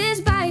me in this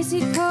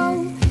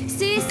bicycle.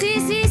 See, see,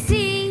 see,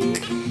 see,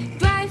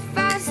 drive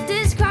fast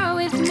this car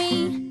with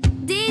me.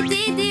 Dee,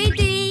 dee, dee,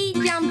 dee,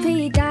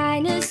 jumpy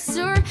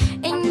dinosaur.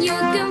 And you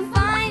can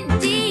find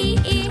the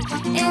E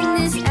in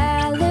this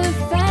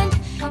elephant.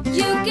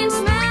 You can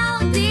smell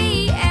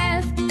the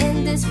F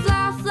in this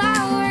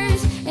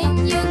flowers.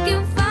 And you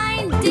can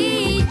find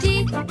the G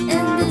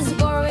in this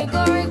gory,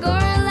 gory,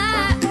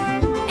 gorilla.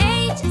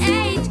 H,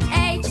 H,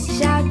 H,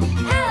 shout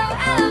hello,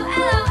 hello,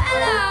 hello,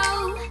 hello.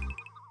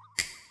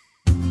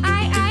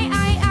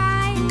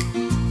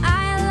 I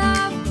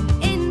love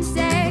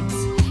insects.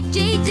 J,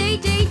 J,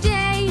 J, J,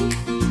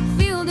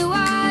 fill the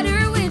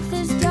water with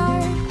a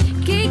star.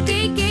 K, K,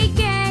 K,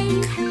 K,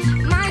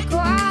 my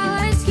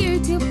koala is here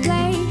to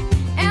play.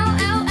 L,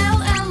 L,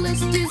 L, L,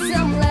 let's do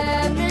some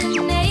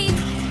lemonade.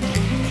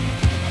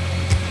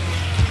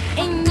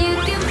 And you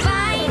can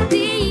find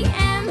the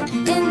M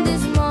in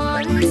this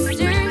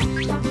monster.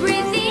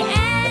 Breathe the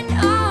end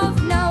of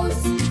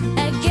nose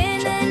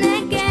again and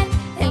again.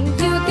 And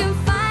you can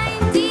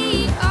find the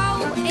O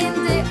in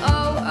the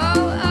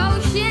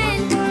ocean.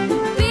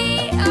 B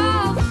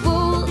of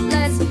fool,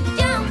 let's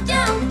jump,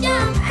 jump,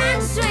 jump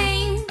and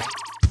swing.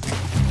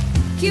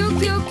 Q,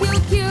 Q, Q,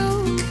 Q,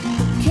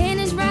 Ken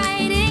is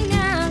riding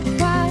a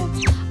quad.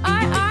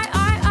 R, R,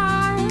 R,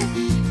 R,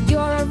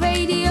 you're a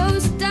radio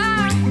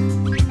star.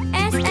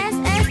 S, S,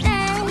 S,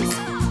 S,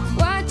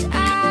 watch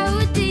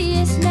out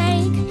the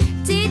snake.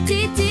 T, T,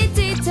 T, T,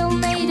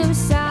 tomato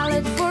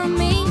salad for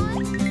me.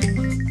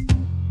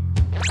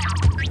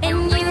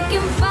 And you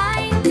can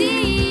find the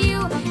U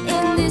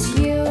in this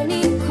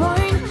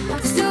unicorn.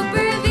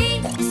 Super V,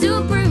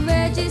 super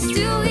veggies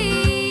to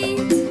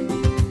eat.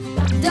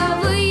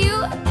 W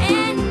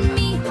and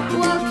me,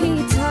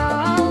 walkie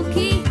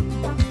talkie.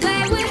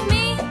 Play with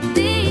me,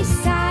 this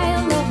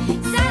silo,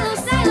 silo,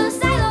 silo,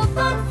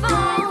 xylophone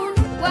phone.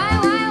 Why,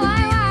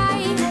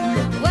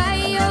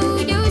 oh,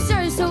 you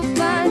are so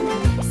fun.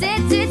 Sit,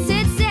 sit,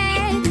 sit,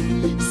 sit.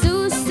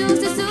 Sue, sue,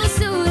 sue, sue,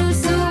 sue,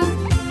 sue.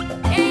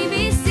 A, B,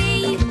 C,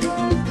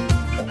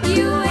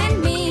 you and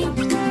me.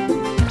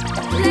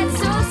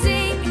 Let's all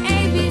sing A,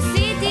 B, C,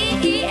 D,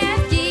 E,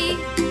 F, G.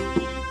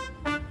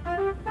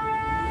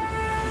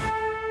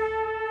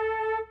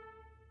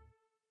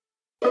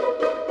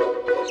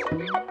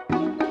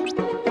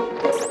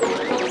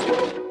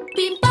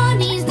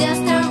 Pimponi's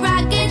just a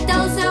rocket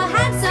doll, so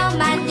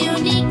handsome and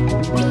unique.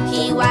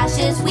 He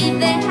washes with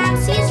the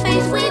hands, his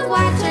face with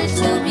water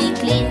to be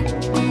clean.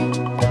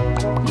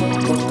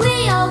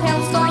 Cleo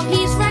helps comb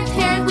his red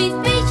hair with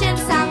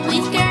patience and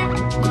with care.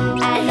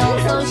 And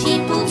although she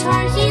pulls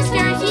his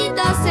hair, he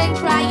doesn't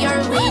cry or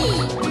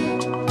weep.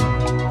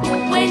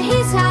 When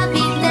he's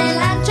having the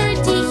lantern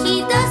tea, he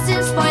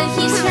doesn't spoil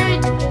his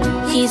shirt.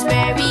 He's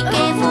very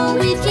careful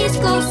with his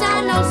clothes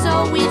and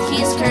also with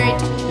his skirt.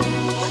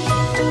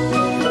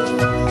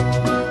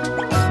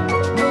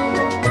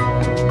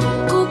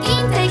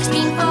 Cuquin takes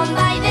Ping Pong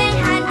by the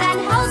hand and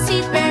holds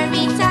it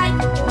very tight.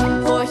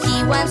 For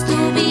he wants to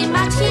be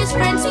much his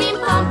friends. Ping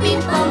Pong,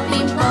 Ping Pong,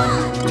 Ping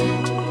Pong.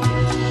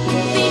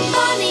 Ping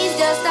Pong is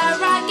just a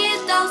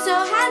ragged doll, so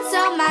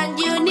handsome and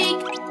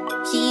unique.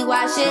 He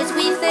washes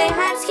with the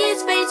hands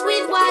his face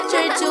with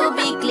water to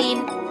be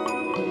clean.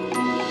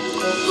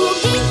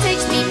 Cuquin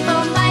takes Ping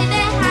Pong by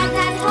the hand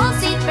and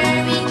holds it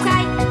very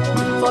tight.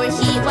 For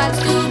he wants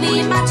to be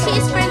much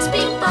his friends.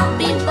 Ping Pong,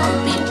 Ping Pong,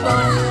 Ping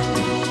Pong.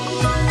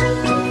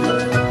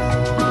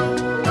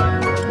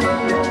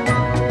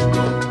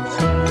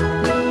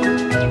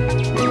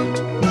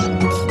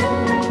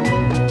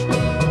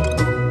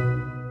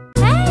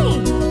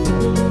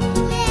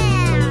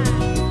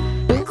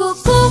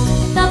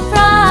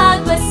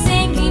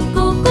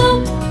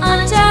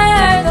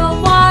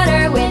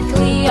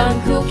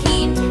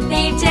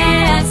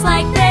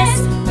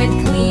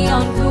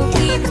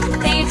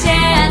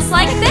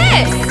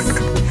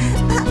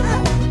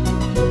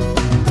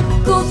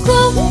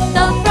 Cuckoo,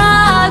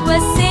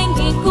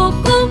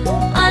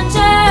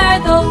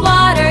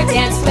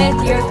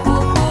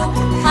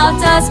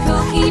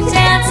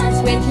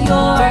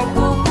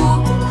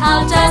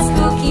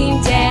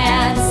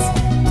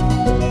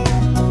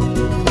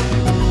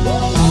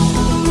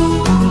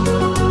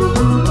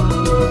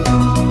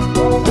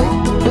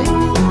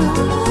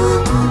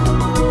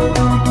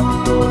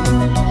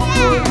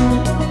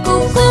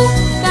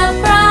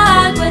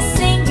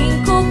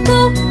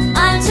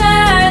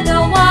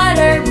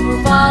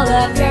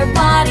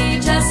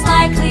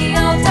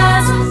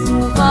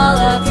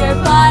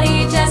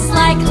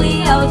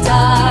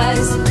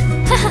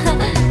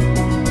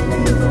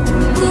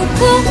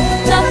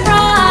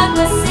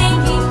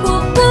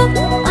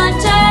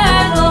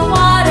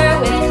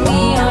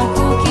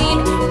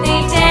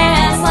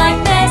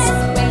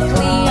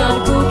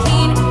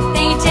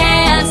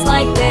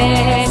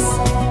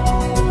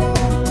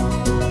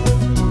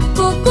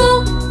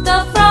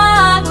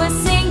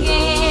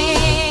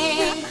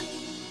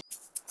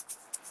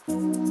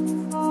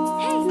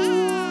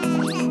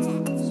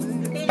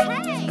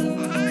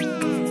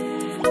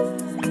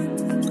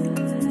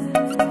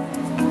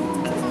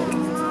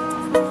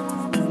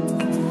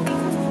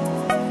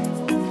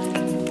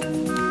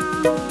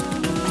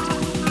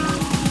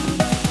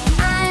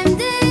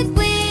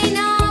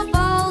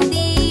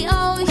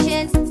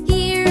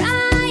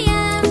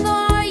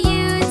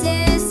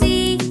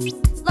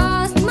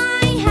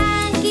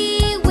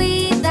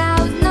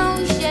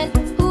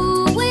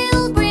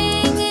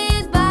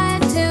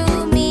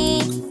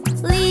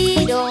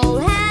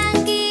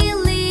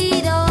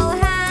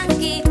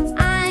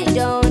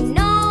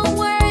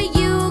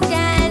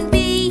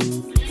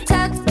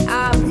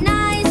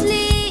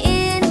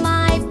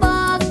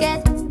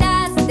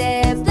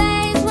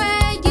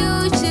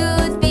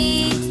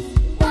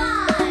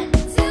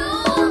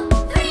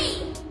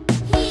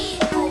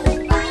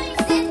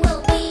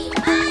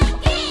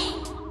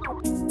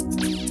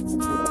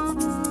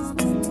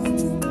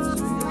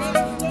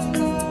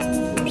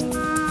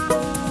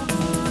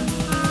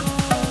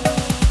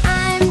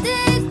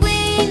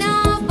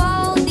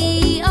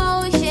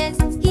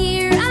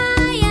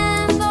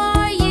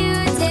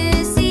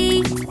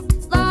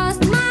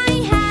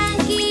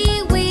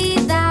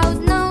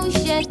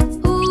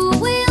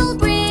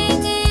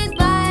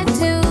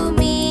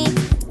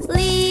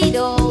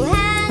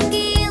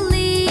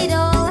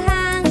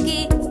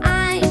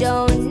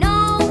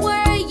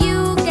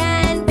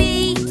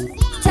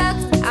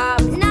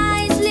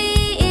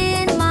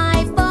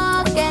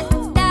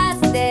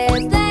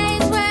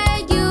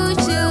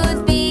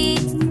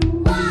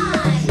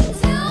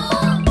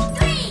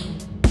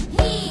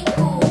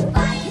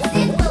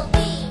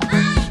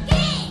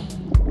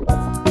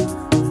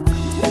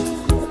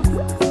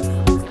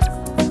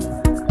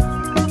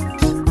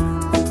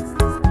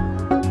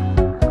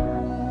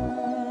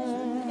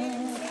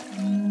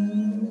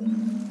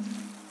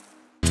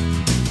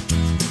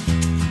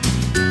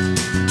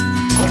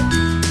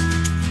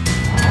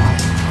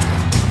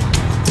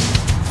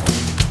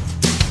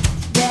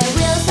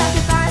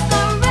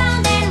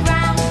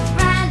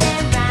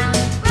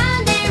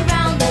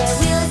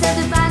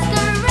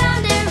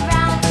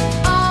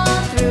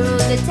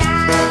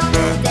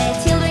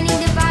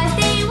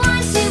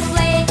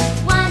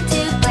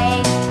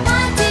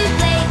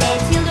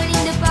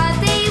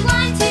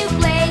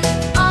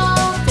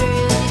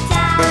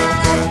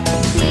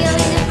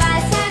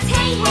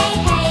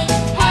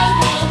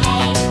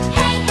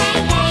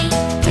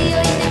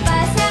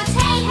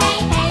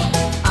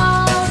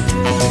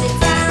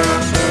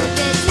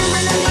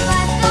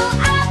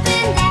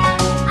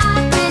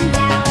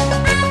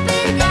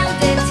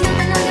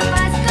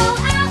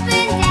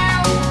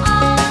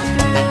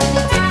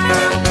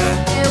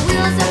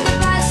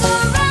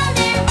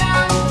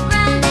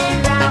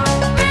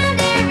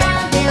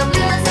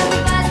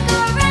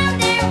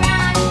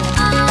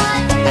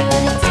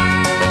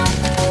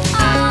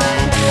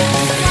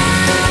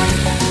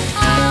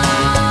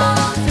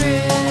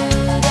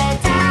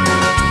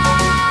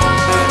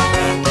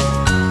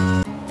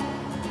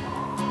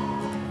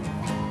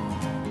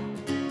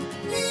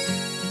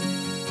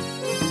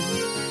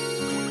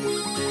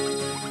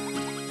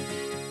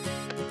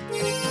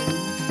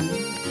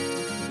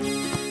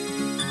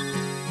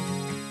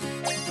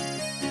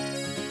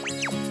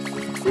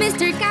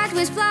 Mr. Cat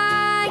was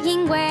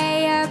flying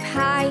way up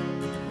high,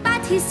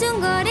 but he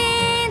soon got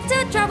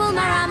into trouble.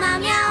 Marama,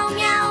 meow,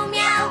 meow,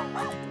 meow.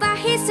 But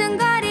he soon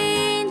got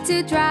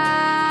into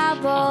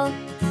trouble.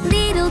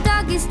 Little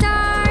doggy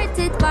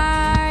started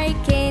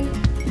barking.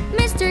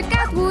 Mr.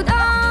 Cat would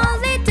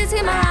only tease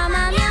him.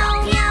 Marama,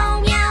 meow, meow,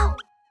 meow.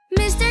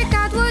 Mr.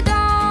 Cat would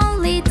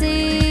only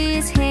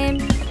tease him.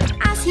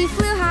 As he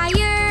flew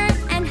higher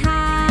and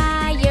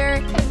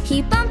higher,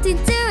 he bumped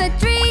into a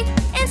tree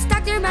and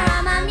stuck there.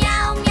 Marama,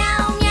 meow,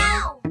 meow,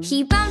 meow.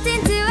 He bumped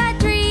into a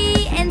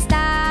tree and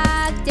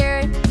stuck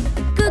there.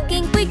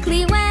 Cuquin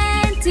quickly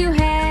went to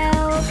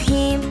help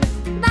him,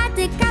 but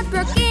the cat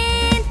broke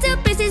into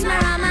pieces.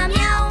 Marama,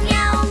 meow,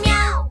 meow,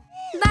 meow.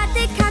 But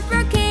the cat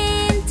broke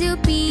into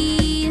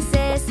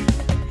pieces.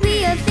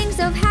 Cleo thinks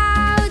of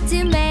how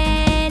to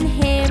mend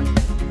him,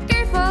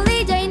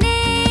 carefully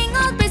joining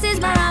all pieces.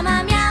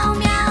 Marama, meow,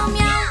 meow,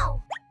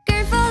 meow.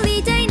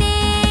 Carefully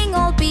joining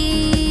all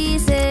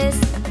pieces.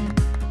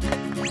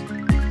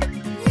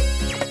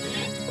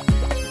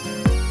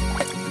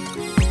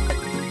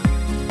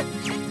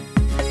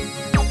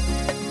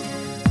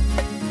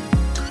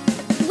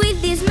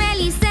 With this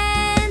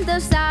Melisande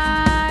of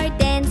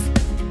sardines,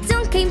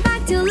 soon came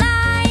back to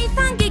life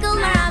and giggled.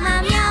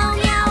 Marama, meow,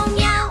 meow,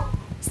 meow.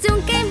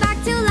 Soon came back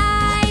to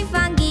life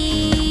and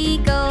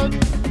giggled.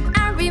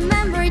 I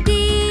remember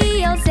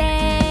the old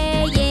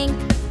saying,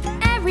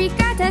 every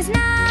cat has 9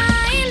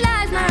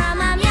 lives.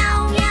 Marama,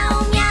 meow,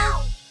 meow,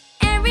 meow.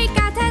 Every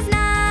cat has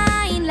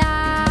 9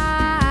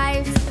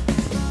 lives.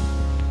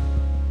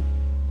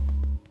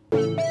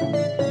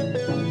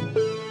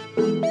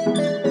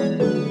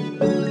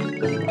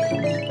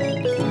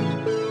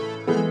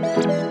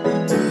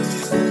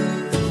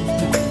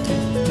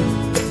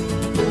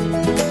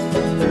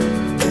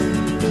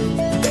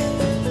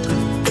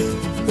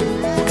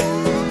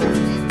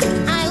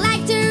 I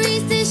like to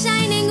reach the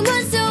shining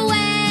moon so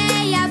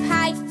way up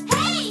high.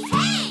 Hey,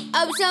 hey!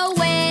 Oh, so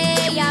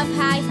way up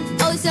high.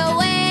 Oh, so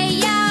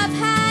way up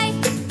high.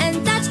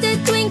 And touch the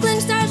twinkling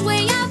stars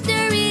way up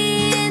there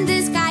in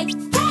the sky.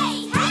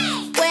 Hey,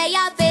 hey! Way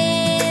up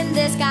in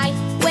the sky.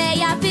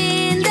 Way up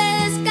in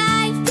the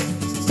sky.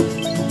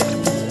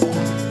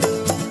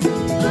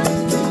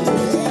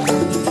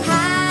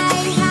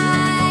 High,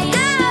 high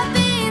up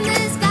in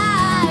the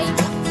sky.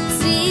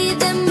 See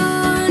the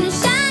moon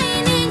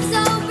shining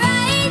so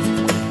bright.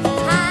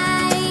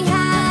 High,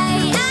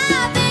 high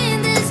up in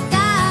the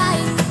sky.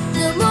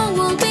 The moon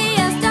will be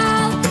as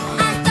tall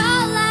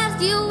as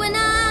you and I.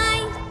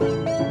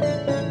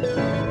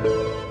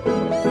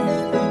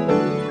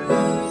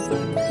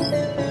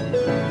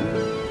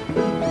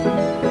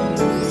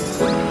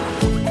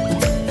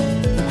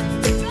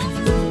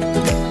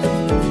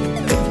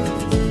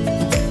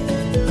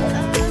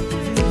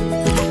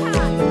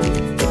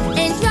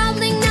 And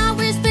traveling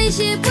our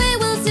spaceship, we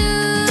will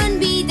soon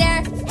be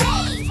there.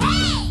 Hey,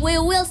 hey! We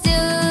will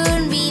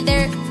soon be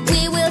there.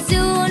 We will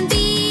soon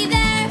be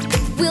there.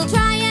 We'll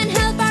try and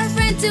help our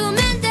friend to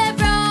mend the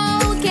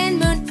broken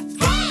moon.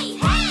 Hey,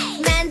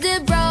 hey! Mend the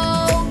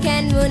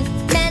broken moon.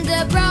 Mend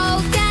the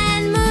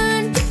broken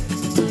moon.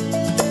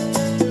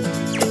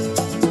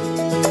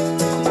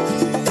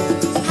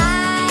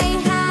 High,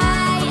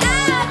 high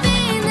up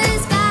in the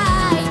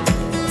sky.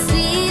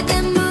 See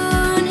the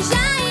moon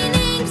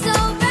shining so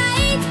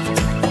bright.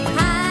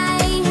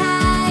 High,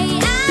 high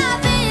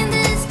up in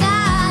the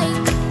sky.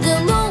 The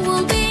moon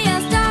will be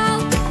as tall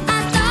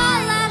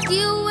as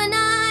you and I.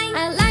 I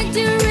like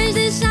to reach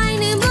the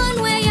shiny moon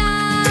way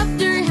up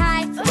there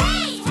high.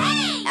 Hey,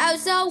 hey! Oh,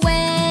 so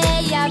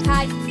way up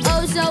high.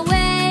 Oh, so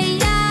way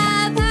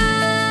up high.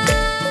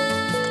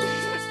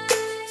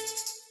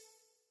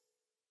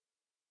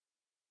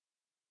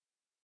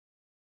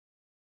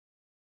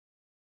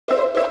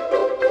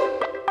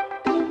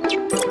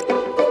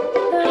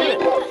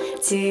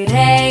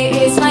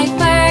 Today is my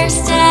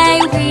first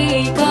day,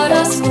 we go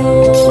to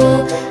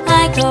school.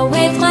 I go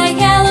with my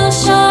yellow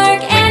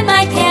shark and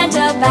my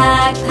panda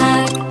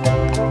backpack.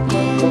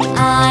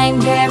 I'm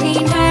very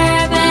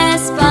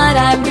nervous, but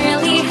I'm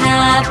really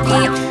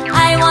happy.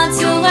 I want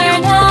to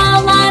learn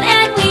a lot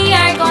and we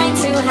are going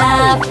to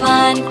have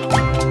fun.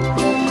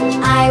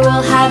 I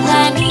will have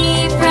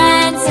many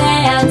friends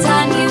and a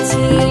new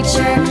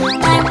teacher.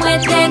 I'm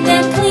with Ed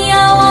and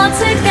Cleo all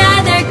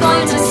together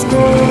going to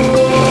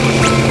school.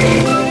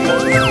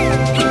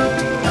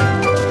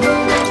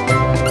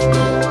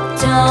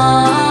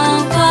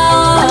 Don't go,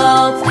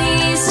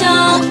 please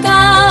don't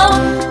go.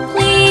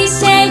 Please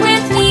stay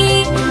with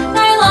me.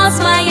 I lost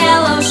my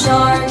yellow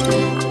shark.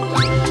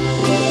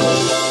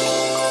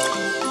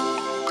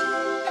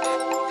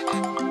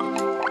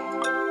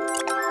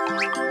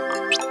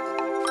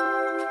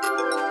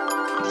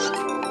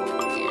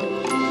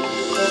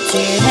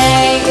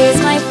 Today is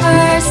my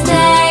first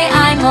day.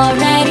 I'm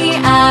already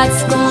at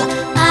school.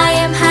 I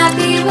am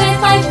happy with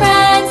my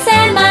friends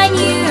and my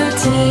new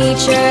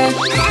teacher.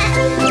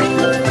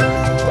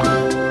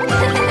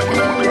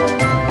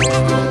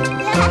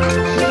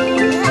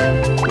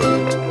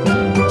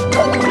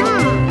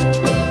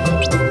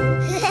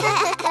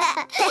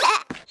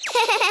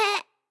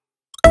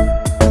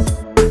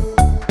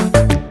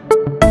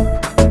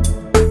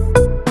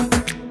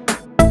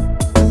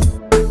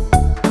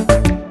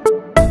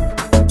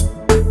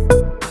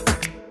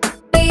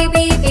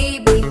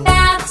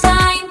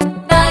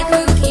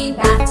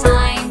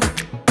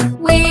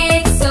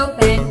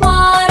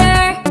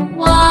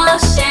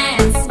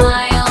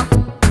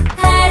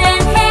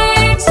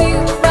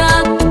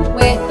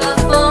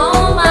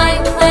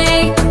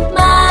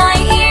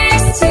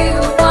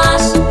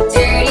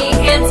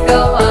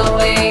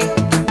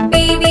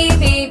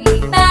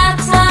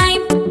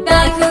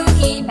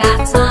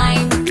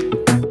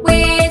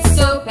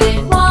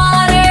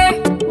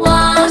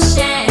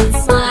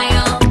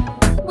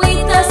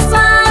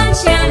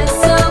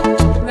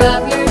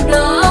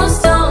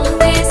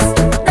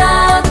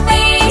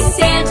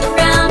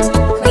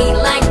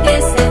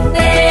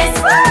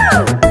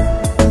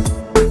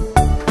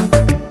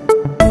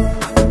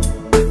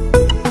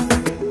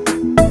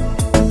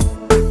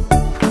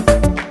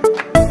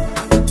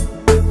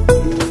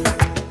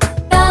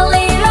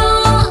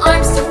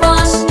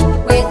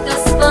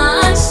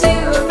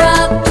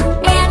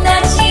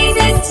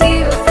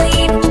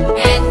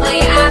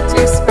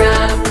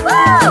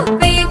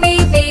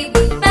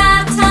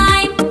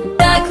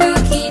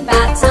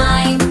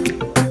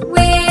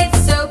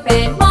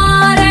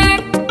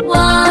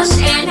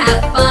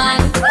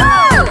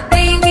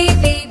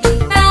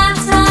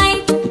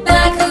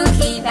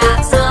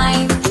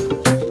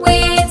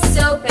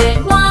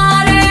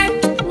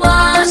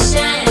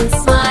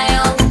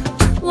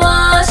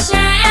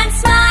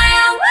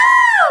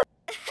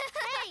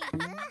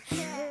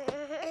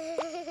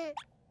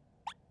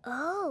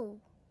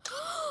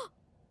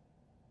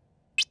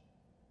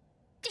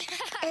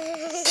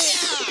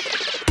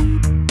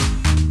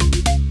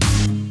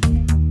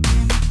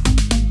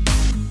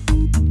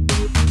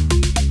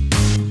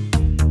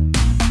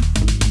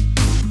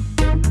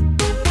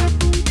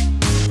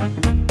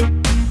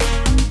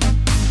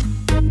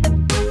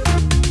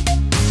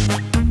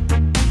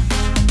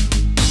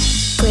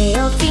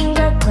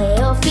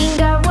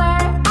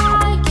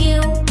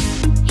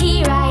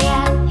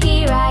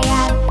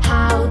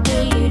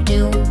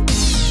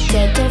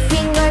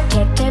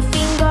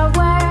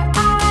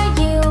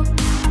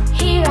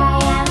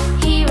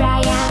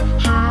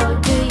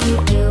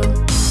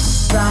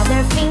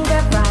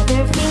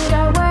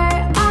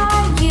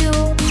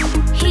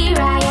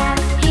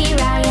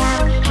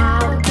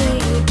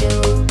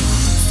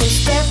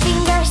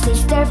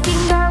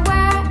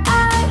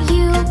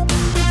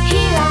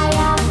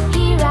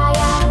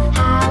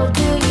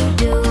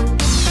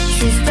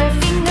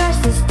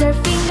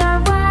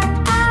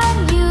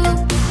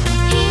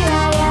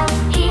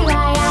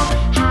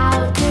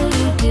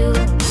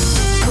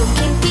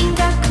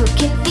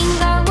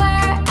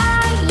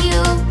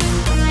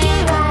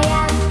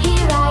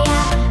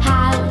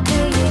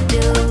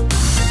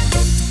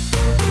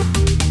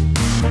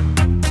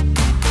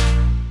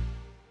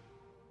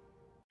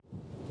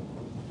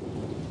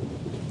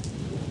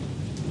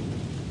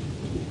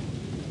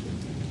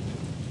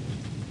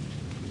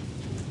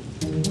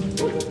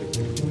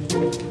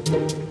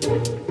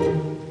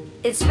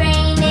 It's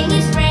raining,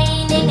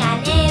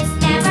 and it's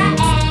never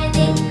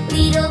ending.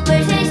 Little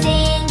birds are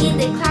singing,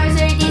 the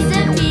clouds are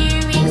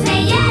disappearing.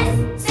 Say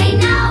yes, say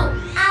no,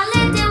 I'll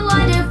let the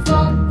water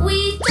fall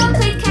with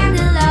chocolate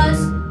candles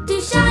to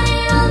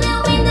shine all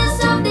the windows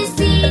of the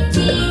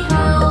city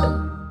hall.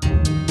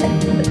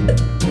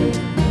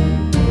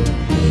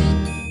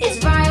 It's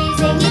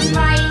rising,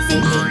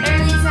 the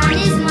early sun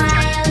is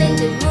smiling.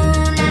 The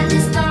moon and the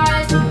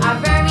stars are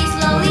very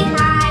slowly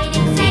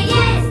hiding. Say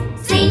yes,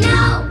 say no,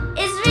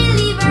 it's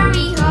really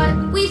very hot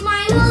with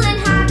my woolen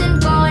hat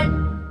and coat.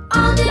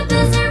 All the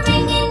bells are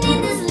ringing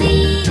in this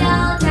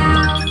little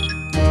town.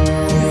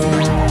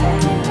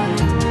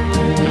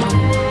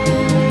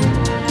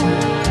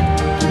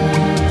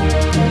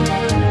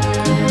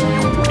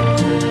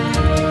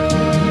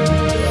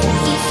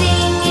 It's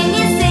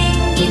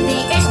singing, the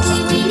earthly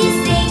wind is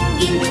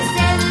singing. The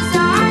sailors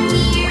are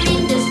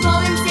hearing, the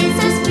falling sails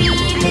are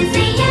screaming.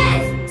 Say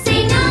yes, say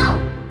no,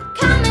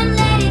 come and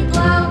let it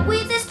blow.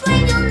 With the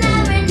strength you'll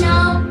never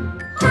know.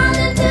 Hold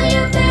on to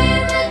your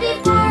parrot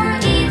before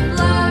it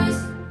blows.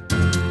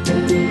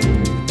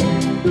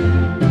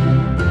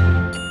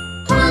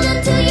 Hold on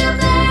to your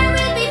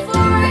parrot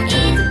before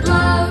it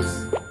blows.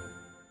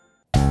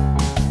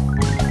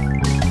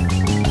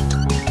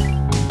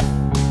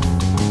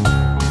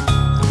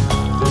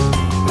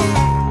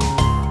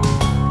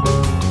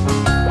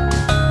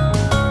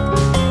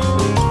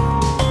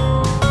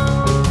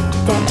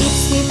 The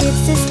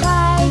itsy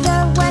spider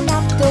went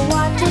up the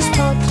water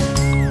spout.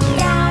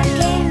 Down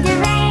came the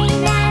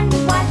rain and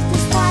washed the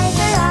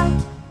spider out.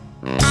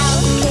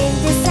 Out came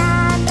the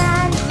sun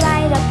and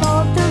dried up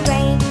all the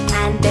rain.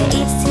 And the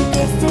itsy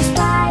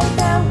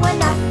spider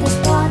went up the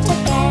spout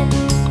again.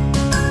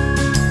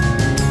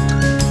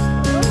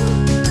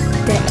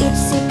 The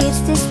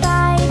itsy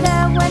spider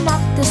went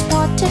up the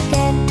spout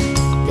again.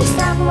 The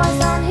sun was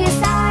on his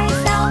side,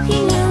 so he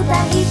knew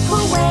that he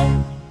could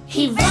win.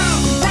 He ran,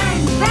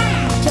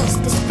 just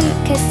as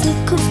quick as he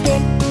could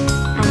spin.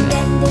 And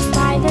then the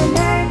spider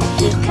learned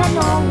he can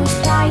always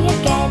fly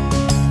again.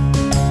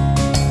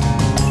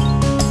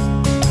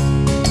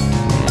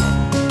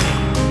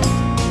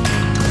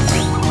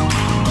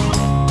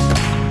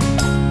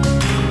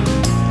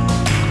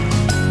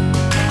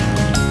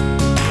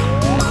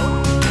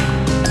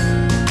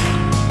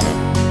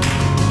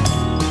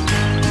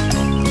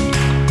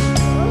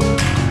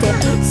 The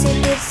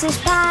itsy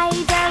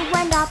spider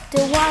went up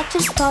the water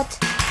spout.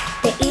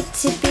 The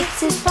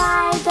itsy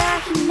spider,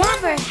 he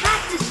never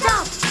had to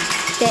stop.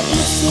 The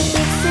itsy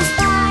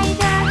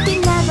spider, he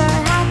never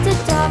had to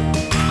stop.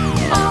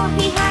 All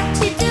he had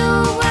to do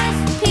was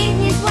pin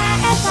his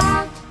web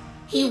out.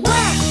 He went